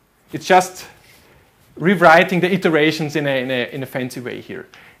 It's just rewriting the iterations in a fancy way here.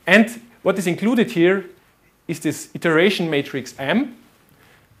 And what is included here is this iteration matrix M.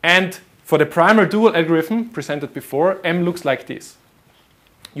 And for the primal-dual algorithm presented before, M looks like this.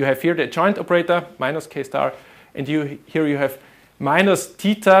 You have here the joint operator, minus k star, and here you have minus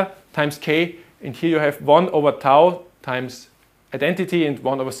theta times k, and here you have 1 over tau times identity and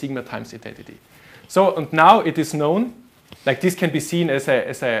 1 over sigma times identity. So, and now it is known, like this can be seen as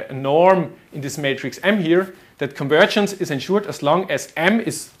a norm in this matrix M here, that convergence is ensured as long as M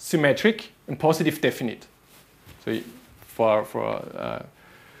is symmetric and positive definite. So for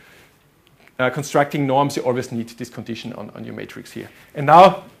constructing norms, you always need this condition on your matrix here. And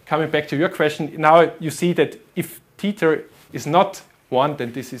now, coming back to your question, now you see that if theta is not 1,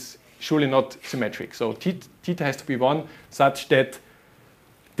 then this is surely not symmetric. So theta has to be 1 such that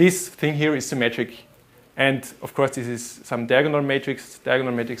this thing here is symmetric. And of course, this is some diagonal matrix,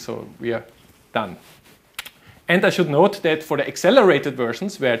 so we are done. And I should note that for the accelerated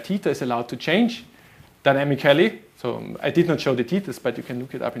versions, where theta is allowed to change dynamically, so I did not show the thetas, but you can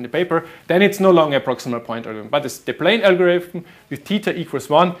look it up in the paper, then it's no longer a proximal point algorithm. But it's the plain algorithm with theta equals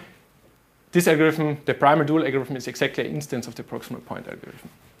 1. This algorithm, the primal-dual algorithm, is exactly an instance of the proximal point algorithm.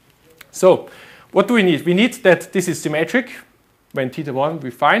 So what do we need? We need that this is symmetric. When theta 1,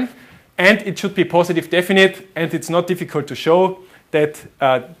 we're fine. And it should be positive definite. And it's not difficult to show that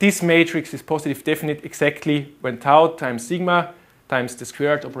this matrix is positive definite exactly when tau times sigma times the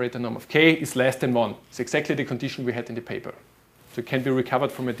squared operator norm of k is less than 1. It's exactly the condition we had in the paper. So it can be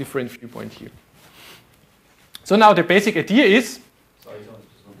recovered from a different viewpoint here. So now the basic idea is... Sorry, Thomas,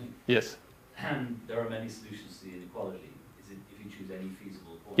 just one thing. Yes. There are many solutions to the inequality. Is it if you choose any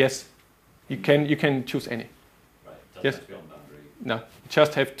feasible point? Yes. You can choose any. Right. Yes. Have to be on boundary. No. You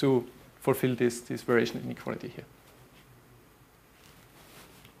just have to fulfill this variation inequality here.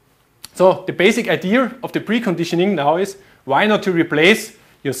 So the basic idea of the preconditioning now is why not to replace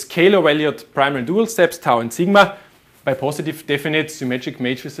your scalar valued primal dual steps tau and sigma by positive definite symmetric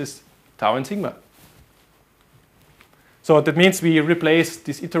matrices tau and sigma. So that means we replace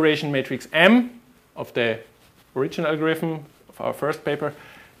this iteration matrix M of the original algorithm of our first paper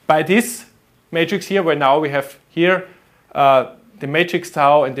by this matrix here, where now we have here the matrix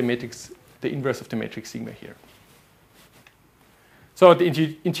tau and the inverse of the matrix sigma here. So the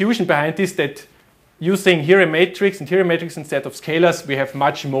intuition behind this that using here a matrix and here a matrix instead of scalars, we have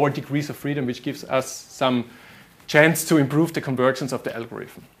much more degrees of freedom, which gives us some chance to improve the convergence of the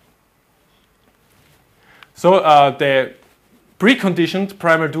algorithm. So the preconditioned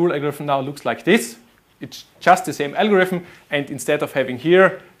primal-dual algorithm now looks like this. It's just the same algorithm, and instead of having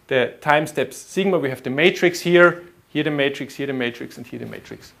here the time steps sigma, we have the matrix here, here the matrix, here the matrix, and here the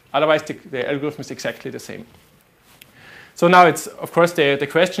matrix. Otherwise, the algorithm is exactly the same. So now it's, of course, the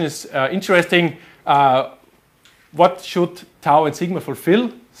question is interesting. What should tau and sigma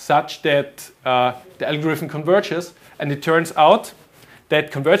fulfill such that the algorithm converges? And it turns out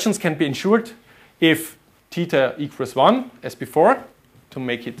that convergence can be ensured if theta equals 1, as before, to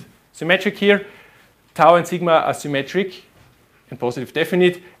make it symmetric here. Tau and sigma are symmetric and positive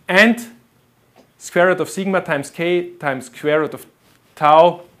definite, and square root of sigma times k times square root of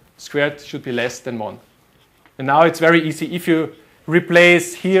tau squared should be less than 1. And now it's very easy. If you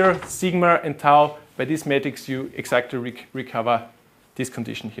replace here sigma and tau by this matrix, you exactly recover this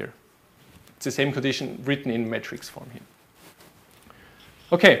condition here. It's the same condition written in matrix form here.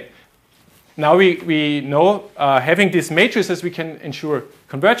 Okay, now we know having these matrices we can ensure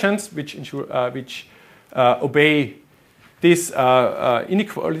convergence, which obey this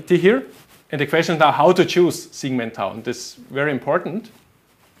inequality here. And the question is now how to choose sigma and tau. And this is very important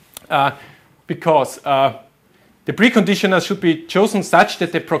because the preconditioners should be chosen such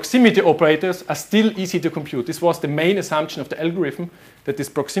that the proximity operators are still easy to compute. This was the main assumption of the algorithm, that these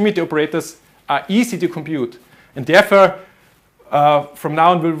proximity operators are easy to compute. And therefore, from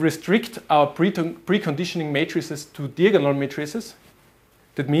now on, we'll restrict our preconditioning matrices to diagonal matrices.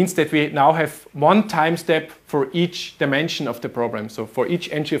 That means that we now have one time step for each dimension of the problem. So for each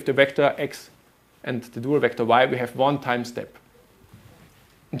entry of the vector x and the dual vector y, we have one time step.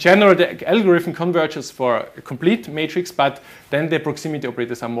 In general, the algorithm converges for a complete matrix, but then the proximity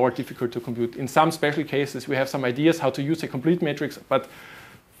operators are more difficult to compute. In some special cases, we have some ideas how to use a complete matrix, but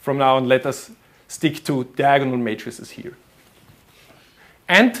from now on, let us stick to diagonal matrices here.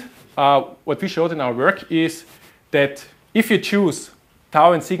 And what we showed in our work is that if you choose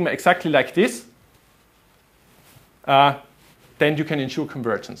tau and sigma exactly like this, then you can ensure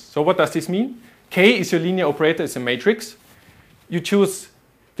convergence. So what does this mean? K is your linear operator, it's a matrix. You choose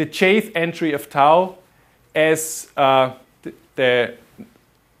the jth entry of tau as the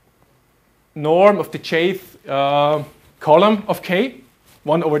norm of the jth column of k,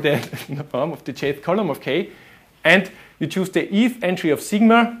 1 over the norm of the jth column of k, and you choose the eth entry of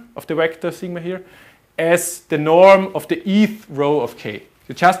sigma, of the vector sigma here, as the norm of the eth row of k.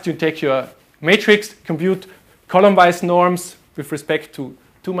 You take your matrix, compute column-wise norms with respect to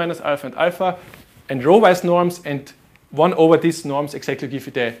 2 minus alpha and alpha, and row-wise norms, and 1 over these norms exactly give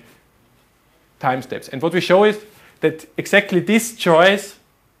you the time steps. And what we show is that exactly this choice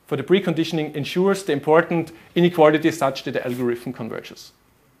for the preconditioning ensures the important inequality such that the algorithm converges.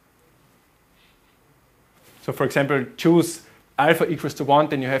 So for example, choose alpha equals to 1,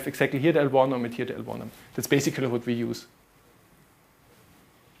 then you have exactly here the L1 norm and here the L1 norm. That's basically what we use.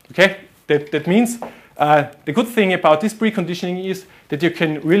 Okay, that means the good thing about this preconditioning is that you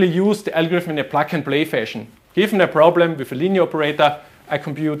can really use the algorithm in a plug-and-play fashion. Given a problem with a linear operator, I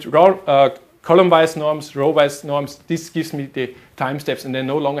compute column-wise norms, row-wise norms. This gives me the time steps, and I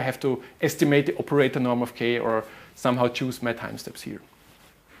no longer have to estimate the operator norm of k or somehow choose my time steps here.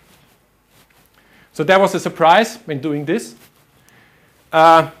 So there was a surprise when doing this,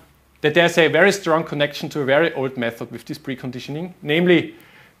 that there's a very strong connection to a very old method with this preconditioning, namely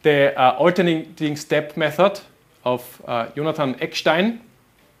the alternating step method of Jonathan Eckstein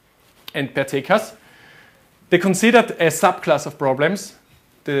and Pertekas. They considered a subclass of problems,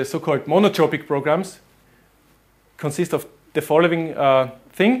 the so-called monotropic programs, consist of the following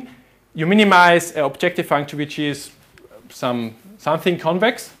thing. You minimize an objective function which is something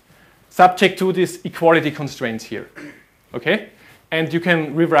convex, subject to these equality constraints here. Okay? And you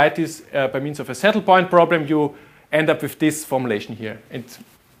can rewrite this by means of a saddle point problem. You end up with this formulation here. And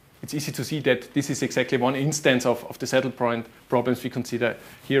it's easy to see that this is exactly one instance of the saddle point problems we consider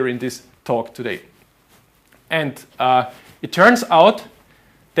here in this talk today. And it turns out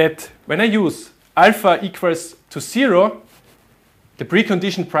that when I use alpha equals to 0, the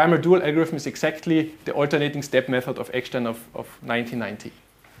preconditioned primal-dual algorithm is exactly the alternating step method of Eckstein of 1990.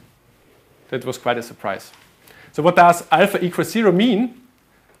 That was quite a surprise. So what does alpha equals 0 mean?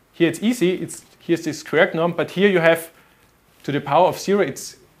 Here it's easy. Here's this squared norm, but here you have to the power of 0.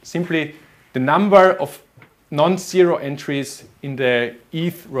 It's simply the number of non-zero entries in the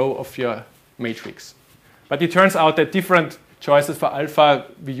eth row of your matrix. But it turns out that different choices for alpha,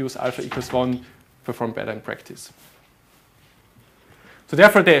 we use alpha equals 1, perform better in practice. So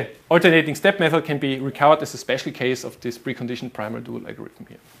therefore, the alternating step method can be recovered as a special case of this preconditioned primal-dual algorithm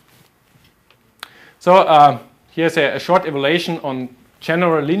here. So here's a short evaluation on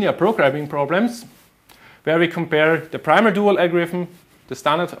general linear programming problems, where we compare the primal-dual algorithm, the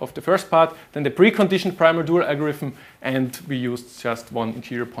standard of the first part, then the preconditioned primal-dual algorithm, and we used just one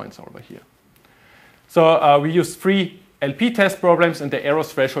interior point solver here. So we used 3 LP test problems, and the error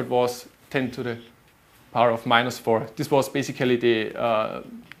threshold was 10 to the power of -4. This was basically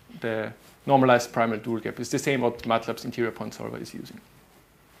the normalized primal-dual gap. It's the same what MATLAB's interior point solver is using.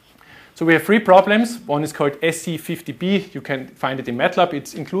 So we have 3 problems. One is called SC50B. You can find it in MATLAB.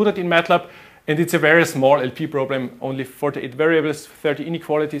 It's included in MATLAB. And it's a very small LP problem, only 48 variables, 30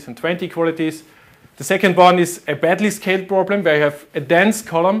 inequalities, and 20 equalities. The second one is a badly scaled problem where you have a dense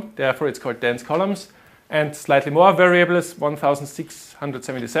column. Therefore, it's called dense columns. And slightly more variables,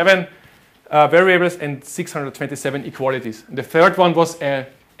 1,677 variables and 627 equalities. And the third one was a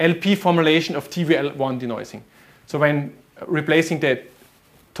LP formulation of TVL1 denoising. So when replacing the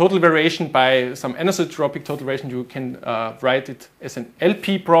total variation by some anisotropic total variation, you can write it as an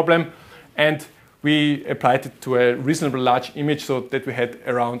LP problem. And we applied it to a reasonably large image so that we had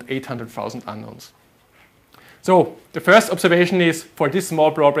around 800,000 unknowns. So the first observation is for these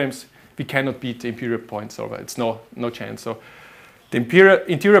small problems, we cannot beat the interior point solver. It's no chance. So the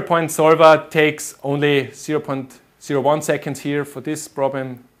interior point solver takes only 0.01 seconds here for this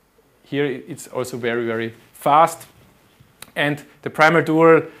problem. Here it's also very, very fast. And the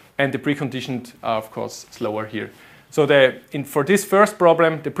primal-dual and the preconditioned are, of course, slower here. So for this first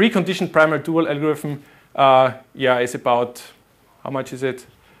problem, the preconditioned primal-dual algorithm is about, how much is it?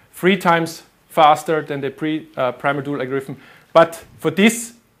 3 times faster than the primal-dual algorithm. But for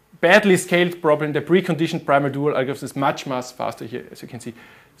this badly scaled problem, the preconditioned primal-dual algorithm is much, much faster here, as you can see.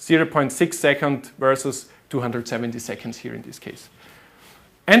 0.6 seconds versus 270 seconds here in this case.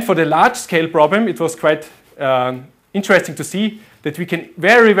 And for the large-scale problem, it was quite interesting to see that we can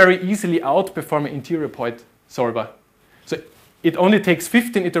very, very easily outperform an interior point solver. So it only takes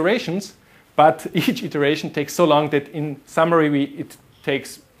 15 iterations, but each iteration takes so long that in summary, it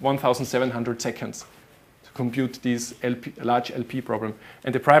takes 1,700 seconds to compute this large LP problem.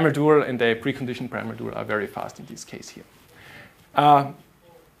 And the primal-dual and the preconditioned primal-dual are very fast in this case here.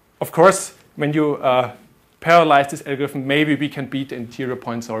 Of course, when you parallelize this algorithm, maybe we can beat the interior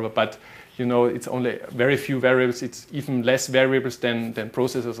point solver, but you know, it's only very few variables. It's even less variables than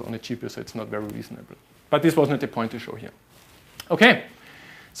processors on a GPU, so it's not very reasonable. But this was not the point to show here. Okay,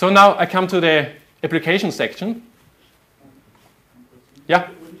 so now I come to the application section. Yeah?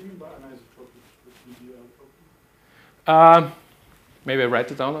 What do you mean by anisotropic? Maybe I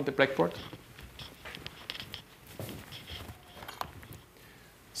write it down on the blackboard.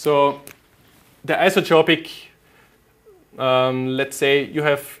 So the isotropic, let's say you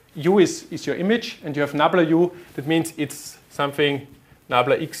have U is your image, and you have nabla U. That means it's something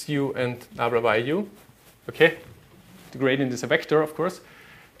nabla XU and nabla YU. Okay? The gradient is a vector, of course.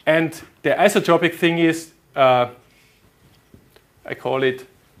 And the isotropic thing is, I call it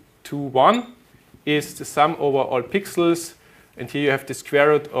 2, 1, is the sum over all pixels. And here you have the square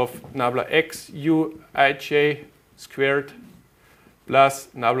root of nabla X U Ij squared plus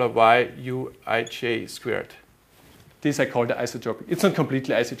nabla Y U Ij squared. This I call the isotropic. It's not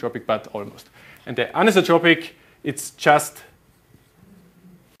completely isotropic, but almost. And the anisotropic, it's just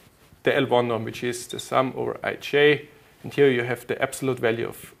the L1 norm, which is the sum over Ij. And here you have the absolute value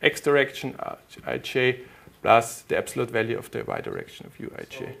of x direction, Ij, plus the absolute value of the y direction of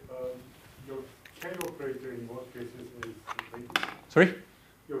Uij. So, your K operator in both cases is the gradient? Sorry?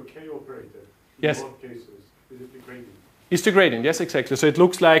 Your K operator in Yes. both cases, is it the gradient? It's the gradient, yes, exactly. So it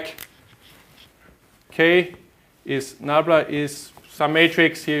looks like K is nabla is some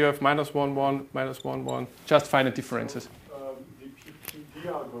matrix. Here you have -1, 1, -1, 1. Just find the differences. So, the PPD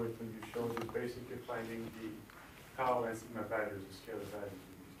algorithm you showed is basically finding the tau and sigma values, the scalar values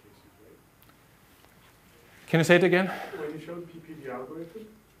in these cases, right? Can you say it again? When you showed PPD algorithm?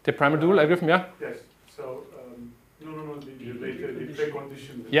 The primal-dual algorithm, yeah? Yes. So, no, the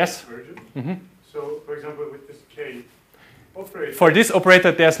preconditioned Yes. version. Mm-hmm. So, for example, with this K operator. For this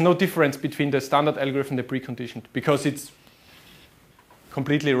operator, there's no difference between the standard algorithm and the preconditioned because it's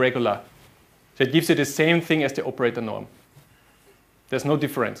completely regular. So it gives you the same thing as the operator norm. There's no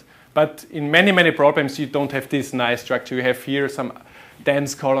difference. But in many, many problems, you don't have this nice structure. You have here some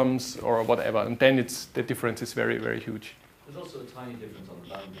dense columns or whatever, and then the difference is very, very huge. There's also a tiny difference on the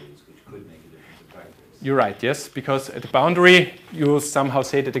boundaries, which could make a difference in practice. You're right, yes, because at the boundary, you somehow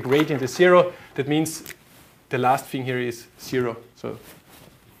say that the gradient is 0. That means the last thing here is 0. So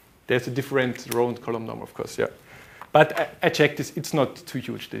there's a different row and column norm, of course, yeah. But I checked this, it's not too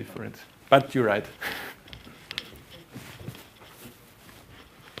huge, the difference. But you're right.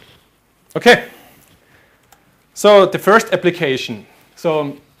 Okay. So the first application.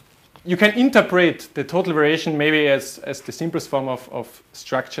 So you can interpret the total variation maybe as the simplest form of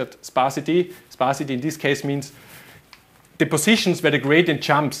structured sparsity. Sparsity in this case means the positions where the gradient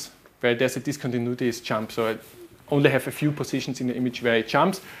jumps, where there's a discontinuity is jump. So I only have a few positions in the image where it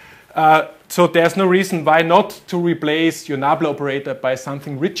jumps. So there's no reason why not to replace your nabla operator by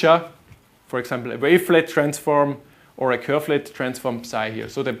something richer, for example, a wavelet transform or a curvelet transform psi here.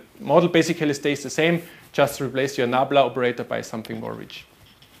 So the model basically stays the same, just replace your nabla operator by something more rich.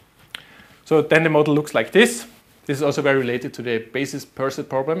 So then the model looks like this. This is also very related to the basis Perset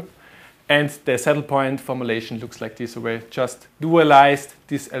problem. And the saddle point formulation looks like this. So we just dualized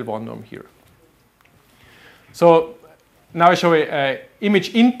this L1 norm here. So now I show an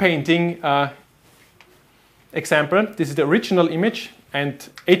image in painting example. This is the original image, and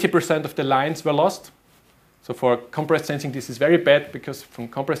 80% of the lines were lost. So for compressed sensing, this is very bad, because from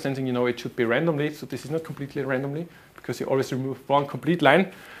compressed sensing, you know, it should be randomly. So this is not completely randomly, because you always remove one complete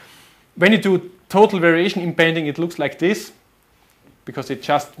line. When you do total variation in painting, it looks like this, because it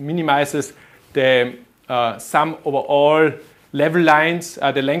just minimizes the sum over all level lines,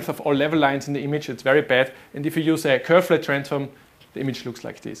 the length of all level lines in the image. It's very bad. And if you use a curve-less transform, the image looks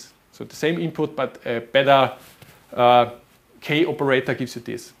like this. So the same input, but a better K operator gives you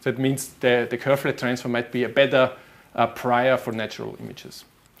this. So it means the curve-less transform might be a better prior for natural images.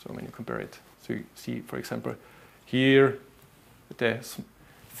 So when you compare it, so you see, for example, here the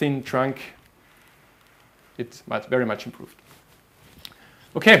thin trunk, it's very much improved.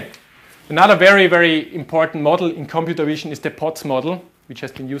 Okay, another very, very important model in computer vision is the POTS model, which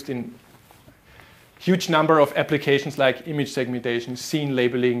has been used in huge number of applications like image segmentation, scene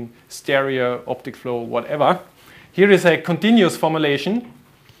labeling, stereo, optic flow, whatever. Here is a continuous formulation.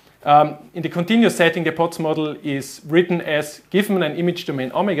 In the continuous setting, the POTS model is written as, given an image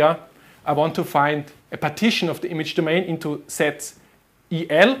domain omega, I want to find a partition of the image domain into sets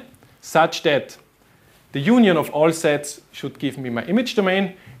EL, such that the union of all sets should give me my image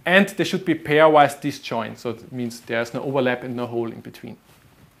domain, and they should be pairwise disjoint. So it means there's no overlap and no hole in between.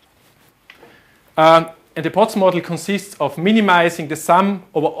 And the POTS model consists of minimizing the sum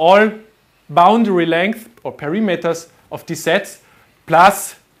over all boundary length or perimeters of these sets,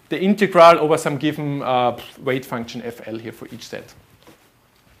 plus the integral over some given weight function FL here for each set.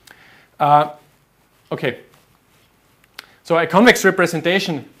 Okay. So a convex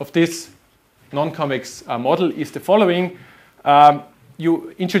representation of this non-convex model is the following.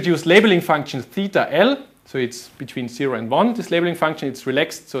 You introduce labeling function theta L, so it's between 0 and 1. This labeling function, it's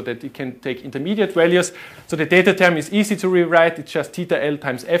relaxed so that it can take intermediate values. So the data term is easy to rewrite. It's just theta L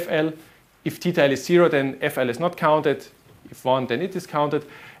times FL. If theta L is 0, then FL is not counted. If 1, then it is counted.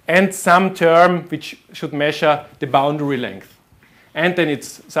 And some term which should measure the boundary length. And then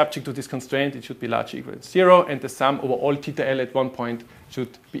it's subject to this constraint. It should be larger or equal to 0. And the sum over all theta L at one point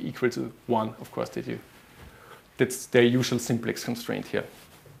should be equal to 1, of course. That's the usual simplex constraint here.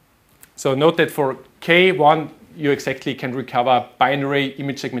 So note that for K1, you exactly can recover binary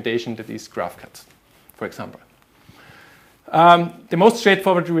image segmentation that is graph cuts, for example. The most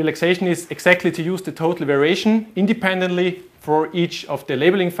straightforward relaxation is exactly to use the total variation independently for each of the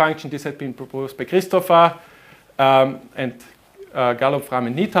labeling functions. This had been proposed by Christopher and Gallop, Fram,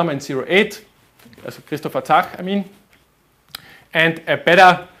 and Needham in 08. So Christopher Zach, I mean. And a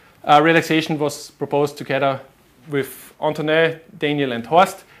better relaxation was proposed together with Antonin, Daniel, and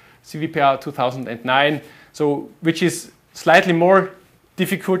Horst, CVPR 2009. So, which is slightly more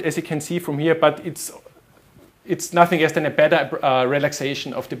difficult, as you can see from here, but it's nothing else than a better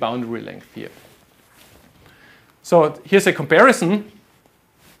relaxation of the boundary length here. So here's a comparison.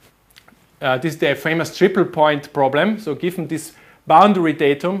 This is the famous triple point problem. So given this boundary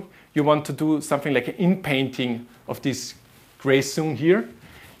datum, you want to do something like an in-painting of this gray zone here.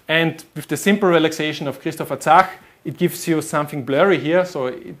 And with the simple relaxation of Christopher Zach, it gives you something blurry here. So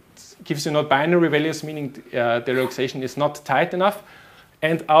it gives you not binary values, meaning the relaxation is not tight enough.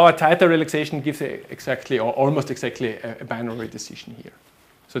 And our tighter relaxation gives exactly or almost exactly a binary decision here.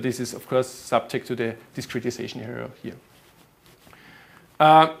 So this is, of course, subject to the discretization error here.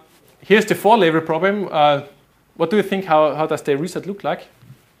 Here's the 4-level problem. What do you think? How does the result look like?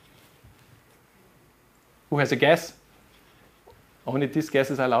 Who has a guess? Only this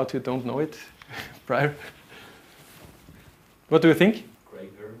guess is allowed. You don't know it prior. What do you think? Gray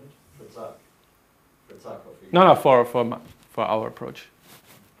pyramid for Zach. For Zach, No, for our approach.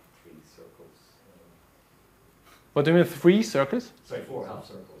 3 circles. What do you mean 3 circles? Sorry, 4 half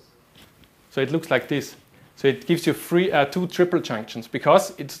circles. So it looks like this. So it gives you 2 triple junctions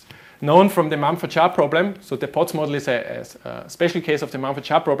because it's known from the Mumford-Sharp problem. So the POTS model is a special case of the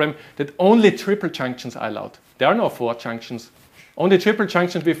Mumford-Sharp problem that only triple junctions are allowed. There are no 4 junctions. Only triple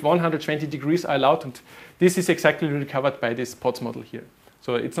junctions with 120 degrees are allowed, and this is exactly recovered by this POTS model here.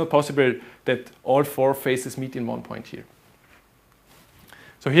 So it's not possible that all 4 faces meet in one point here.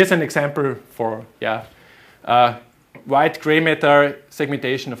 So here's an example for white gray matter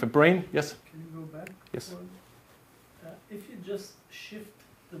segmentation of a brain. Yes? Can you go back? Yes. If you just shift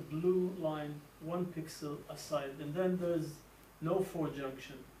the blue line 1 pixel aside, and then there's no 4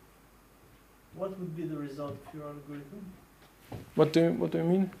 junction, what would be the result of your algorithm? What do you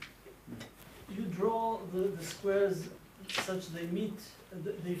mean? You draw the squares such they meet,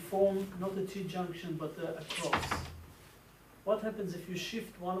 they form not a T-junction but a cross. What happens if you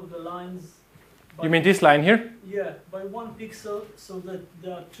shift one of the lines? You mean this line here? Yeah, by 1 pixel so that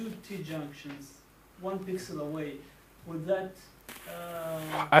there are 2 T-junctions 1 pixel away. Would that...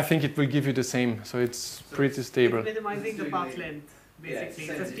 I think it will give you the same, so it's pretty stable. It's minimizing the path length, basically.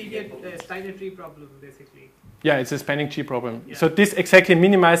 It's a Steiner tree problem, basically. Yeah, it's a spanning tree problem. Yeah. So this exactly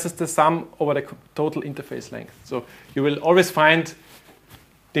minimizes the sum over the total interface length. So you will always find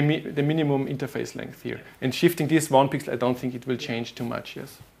the minimum interface length here. And shifting this 1 pixel, I don't think it will change too much,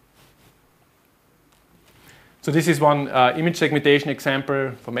 yes. So this is one image segmentation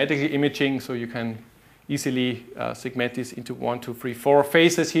example for medical imaging. So you can easily segment this into 1, 2, 3, 4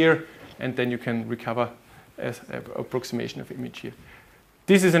 phases here, and then you can recover as an approximation of image here.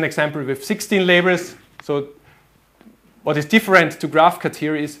 This is an example with 16 labels. So what is different to graph cut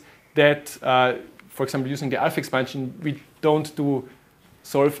here is that, for example, using the alpha expansion, we don't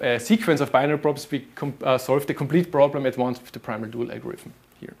solve a sequence of binary problems. We solve the complete problem at once with the primal-dual algorithm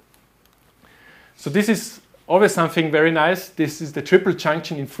here. So this is always something very nice. This is the triple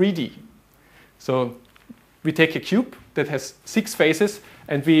junction in 3D. So we take a cube that has 6 faces,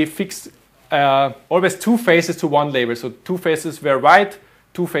 and we fix always 2 faces to one label. So 2 faces were white,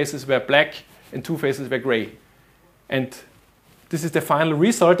 2 faces were black, and 2 faces were gray. And this is the final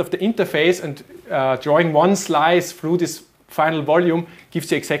result of the interface, and drawing one slice through this final volume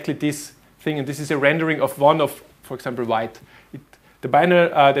gives you exactly this thing. And this is a rendering of one of, for example, white.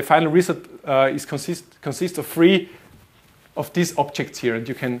 The final result consists of 3 of these objects here, and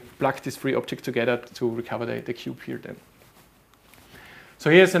you can plug these 3 objects together to recover the cube here then. So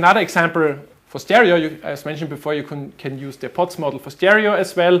here's another example for stereo. As mentioned before, you can use the POTS model for stereo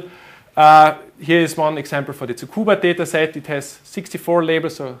as well. Here is one example for the Tsukuba dataset. It has 64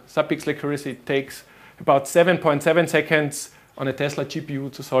 labels, so subpixel accuracy. It takes about 7.7 seconds on a Tesla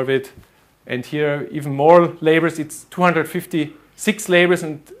GPU to solve it. And here, even more labels. It's 256 labels,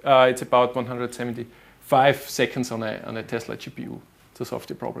 and it's about 175 seconds on a Tesla GPU to solve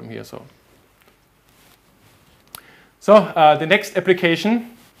the problem here. So the next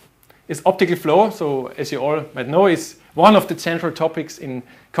application is optical flow. So as you all might know, is one of the central topics in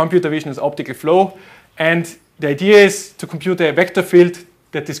computer vision is optical flow. And the idea is to compute a vector field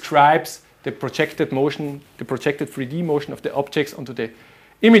that describes the projected motion, the projected 3D motion of the objects onto the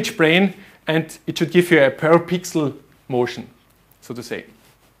image plane. And it should give you a per pixel motion, so to say.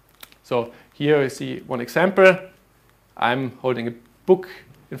 So here you see one example. I'm holding a book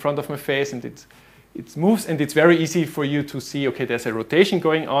in front of my face, and it moves, and it's very easy for you to see, okay, there's a rotation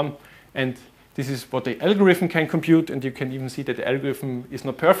going on, and this is what the algorithm can compute. And you can even see that the algorithm is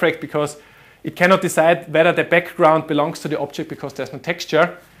not perfect because it cannot decide whether the background belongs to the object because there's no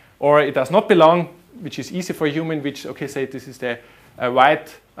texture, or it does not belong, which is easy for a human, which, okay, say this is the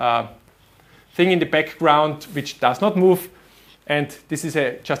white thing in the background which does not move. And this is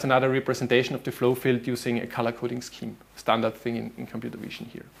just another representation of the flow field using a color coding scheme, standard thing in computer vision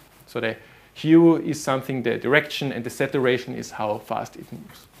here. So the hue is something, the direction, and the saturation is how fast it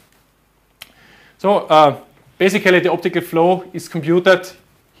moves. So basically the optical flow is computed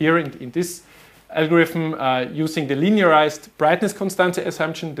here in this algorithm using the linearized brightness constante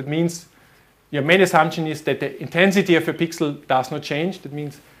assumption. That means your main assumption is that the intensity of a pixel does not change. That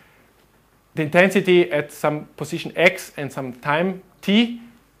means the intensity at some position x and some time t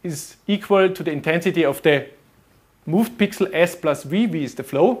is equal to the intensity of the moved pixel s plus v is the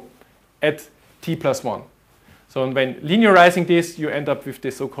flow, at t plus 1. So when linearizing this, you end up with the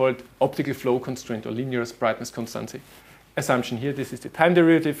so-called optical flow constraint or linear brightness constancy assumption here. This is the time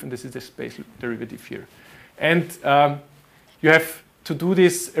derivative, and this is the spatial derivative here. And you have to do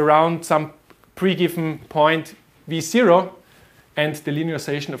this around some pre-given point v0, and the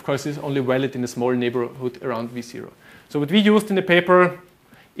linearization, of course, is only valid in a small neighborhood around v0. So what we used in the paper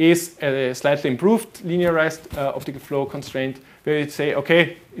is a slightly improved linearized optical flow constraint, where we say,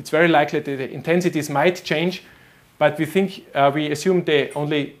 okay, it's very likely that the intensities might change, but we think we assume they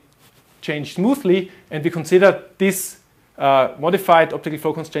only change smoothly, and we consider this modified optical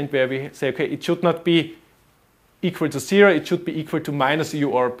flow constraint where we say, okay, it should not be equal to 0, it should be equal to minus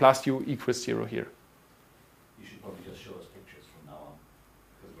u or plus u equals 0 here. You should probably just show us pictures from now on,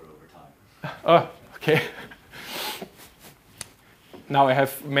 because we're over time. Oh, okay. Now I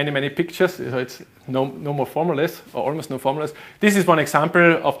have many pictures, so it's no more formulas, or almost no formulas. This is one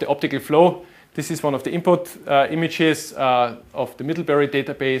example of the optical flow. This is one of the input images of the Middlebury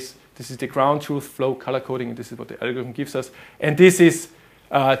database. This is the ground truth flow color coding, and this is what the algorithm gives us. And this is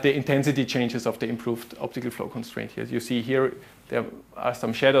the intensity changes of the improved optical flow constraint here. As you see here, there are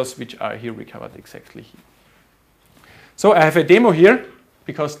some shadows which are here recovered exactly here. So I have a demo here,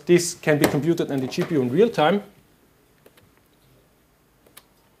 because this can be computed on the GPU in real time.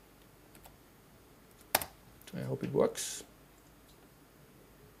 I hope it works.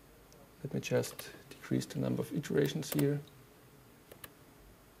 Let me just decrease the number of iterations here.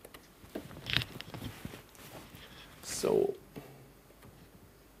 So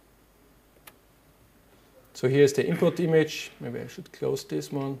here's the input image. Maybe I should close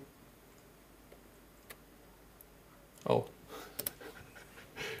this one. Oh,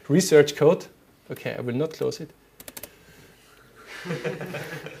 research code. Okay, I will not close it.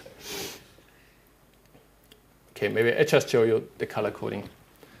 Okay, maybe I just show you the color coding.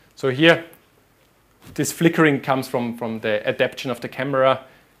 So here, this flickering comes from the adaptation of the camera.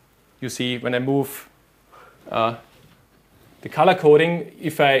 You see when I move the color coding,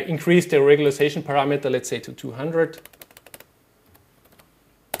 if I increase the regularization parameter, let's say to 200,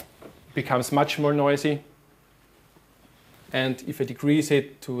 it becomes much more noisy. And if I decrease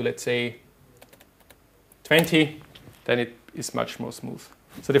it to, let's say, 20, then it is much more smooth.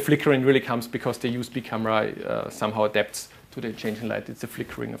 So the flickering really comes because the USB camera somehow adapts to the changing light. It's the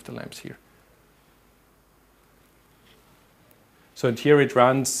flickering of the lamps here. So here it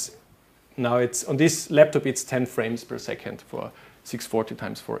runs, now it's on this laptop it's 10 frames per second for 640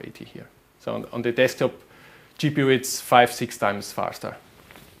 times 480 here. So on the desktop GPU it's 5-6 times faster.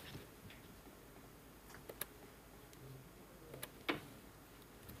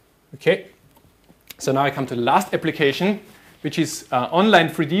 Okay, so now I come to the last application, which is online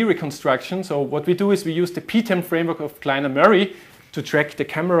 3D reconstruction. So what we do is we use the PTEM framework of Kleiner-Murray to track the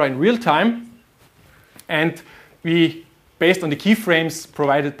camera in real time. And we, based on the keyframes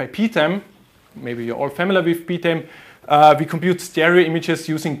provided by PTEM, maybe you're all familiar with PTEM, we compute stereo images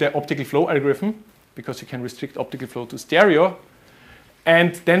using the optical flow algorithm, because you can restrict optical flow to stereo.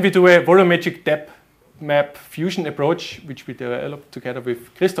 And then we do a volumetric depth map fusion approach, which we developed together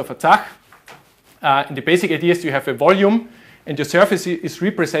with Christopher Zach. And the basic idea is you have a volume, and your surface is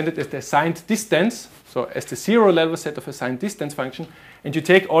represented as the assigned distance, so as the zero level set of assigned distance function. And you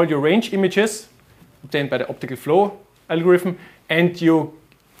take all your range images obtained by the optical flow algorithm, and you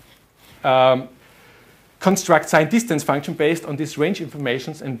construct signed distance function based on these range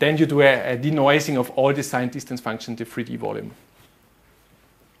informations, and then you do a denoising of all the signed distance function, the 3D volume.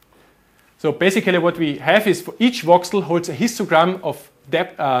 So basically what we have is for each voxel holds a histogram of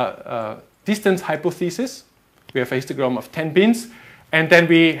distance hypothesis. We have a histogram of 10 bins, and then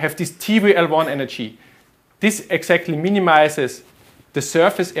we have this TVL1 energy. This exactly minimizes the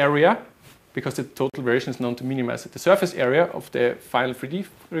surface area, because the total variation is known to minimize the surface area of the final 3D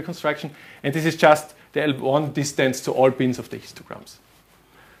reconstruction, and this is just the L1 distance to all bins of the histograms.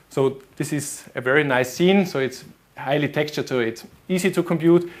 So this is a very nice scene, so it's highly textured, so it's easy to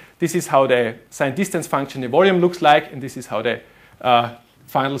compute. This is how the signed distance function, the volume looks like, and this is how the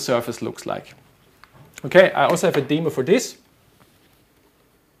final surface looks like. Okay, I also have a demo for this.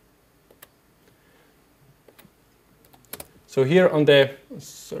 So here on the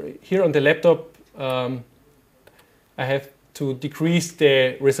laptop, I have to decrease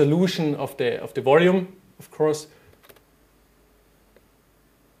the resolution of the volume, of course.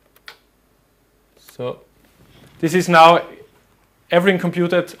 So this is now everything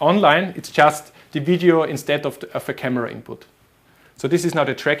computed online. It's just the video instead of a camera input. So this is now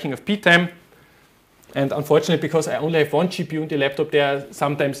the tracking of PTEM. And unfortunately, because I only have one GPU in the laptop there,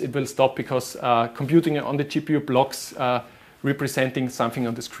 sometimes it will stop because computing on the GPU blocks representing something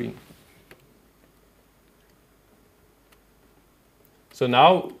on the screen. So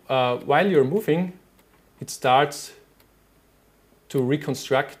now, while you're moving, it starts to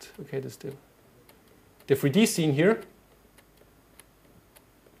reconstruct. Okay, there's the 3D scene here.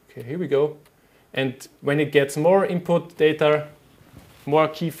 Okay, here we go. And when it gets more input data, more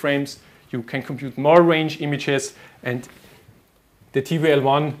keyframes, you can compute more range images, and the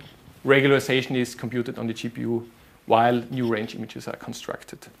TVL1 regularization is computed on the GPU while new range images are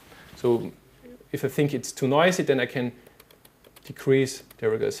constructed. So if I think it's too noisy, then I can decrease the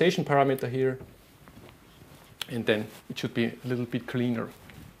regularization parameter here, and then it should be a little bit cleaner.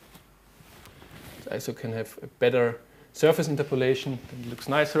 I also can have a better surface interpolation, then it looks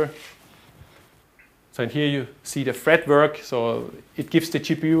nicer. So here you see the thread work, so it gives the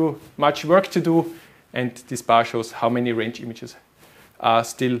GPU much work to do, and this bar shows how many range images are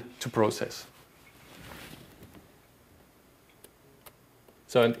still to process.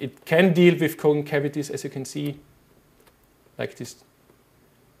 So and it can deal with concavities, as you can see, like this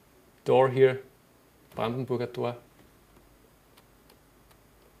door here, Brandenburger Tor.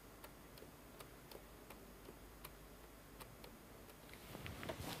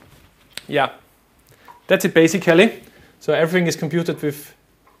 Yeah, that's it basically. So everything is computed with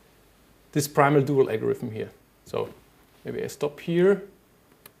this primal-dual algorithm here. So maybe I stop here,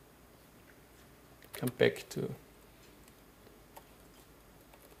 come back to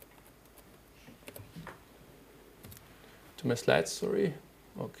my slides, sorry.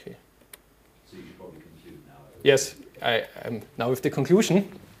 Okay. So you should probably conclude now. Yes, I am now with the conclusion.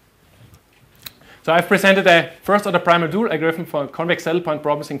 So I've presented a first-order primal-dual algorithm for convex saddle point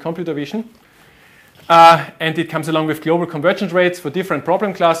problems in computer vision. And it comes along with global convergence rates for different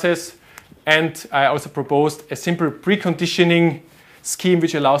problem classes. And I also proposed a simple preconditioning scheme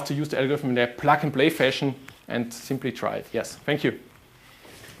which allows to use the algorithm in a plug-and-play fashion and simply try it. Yes, thank you.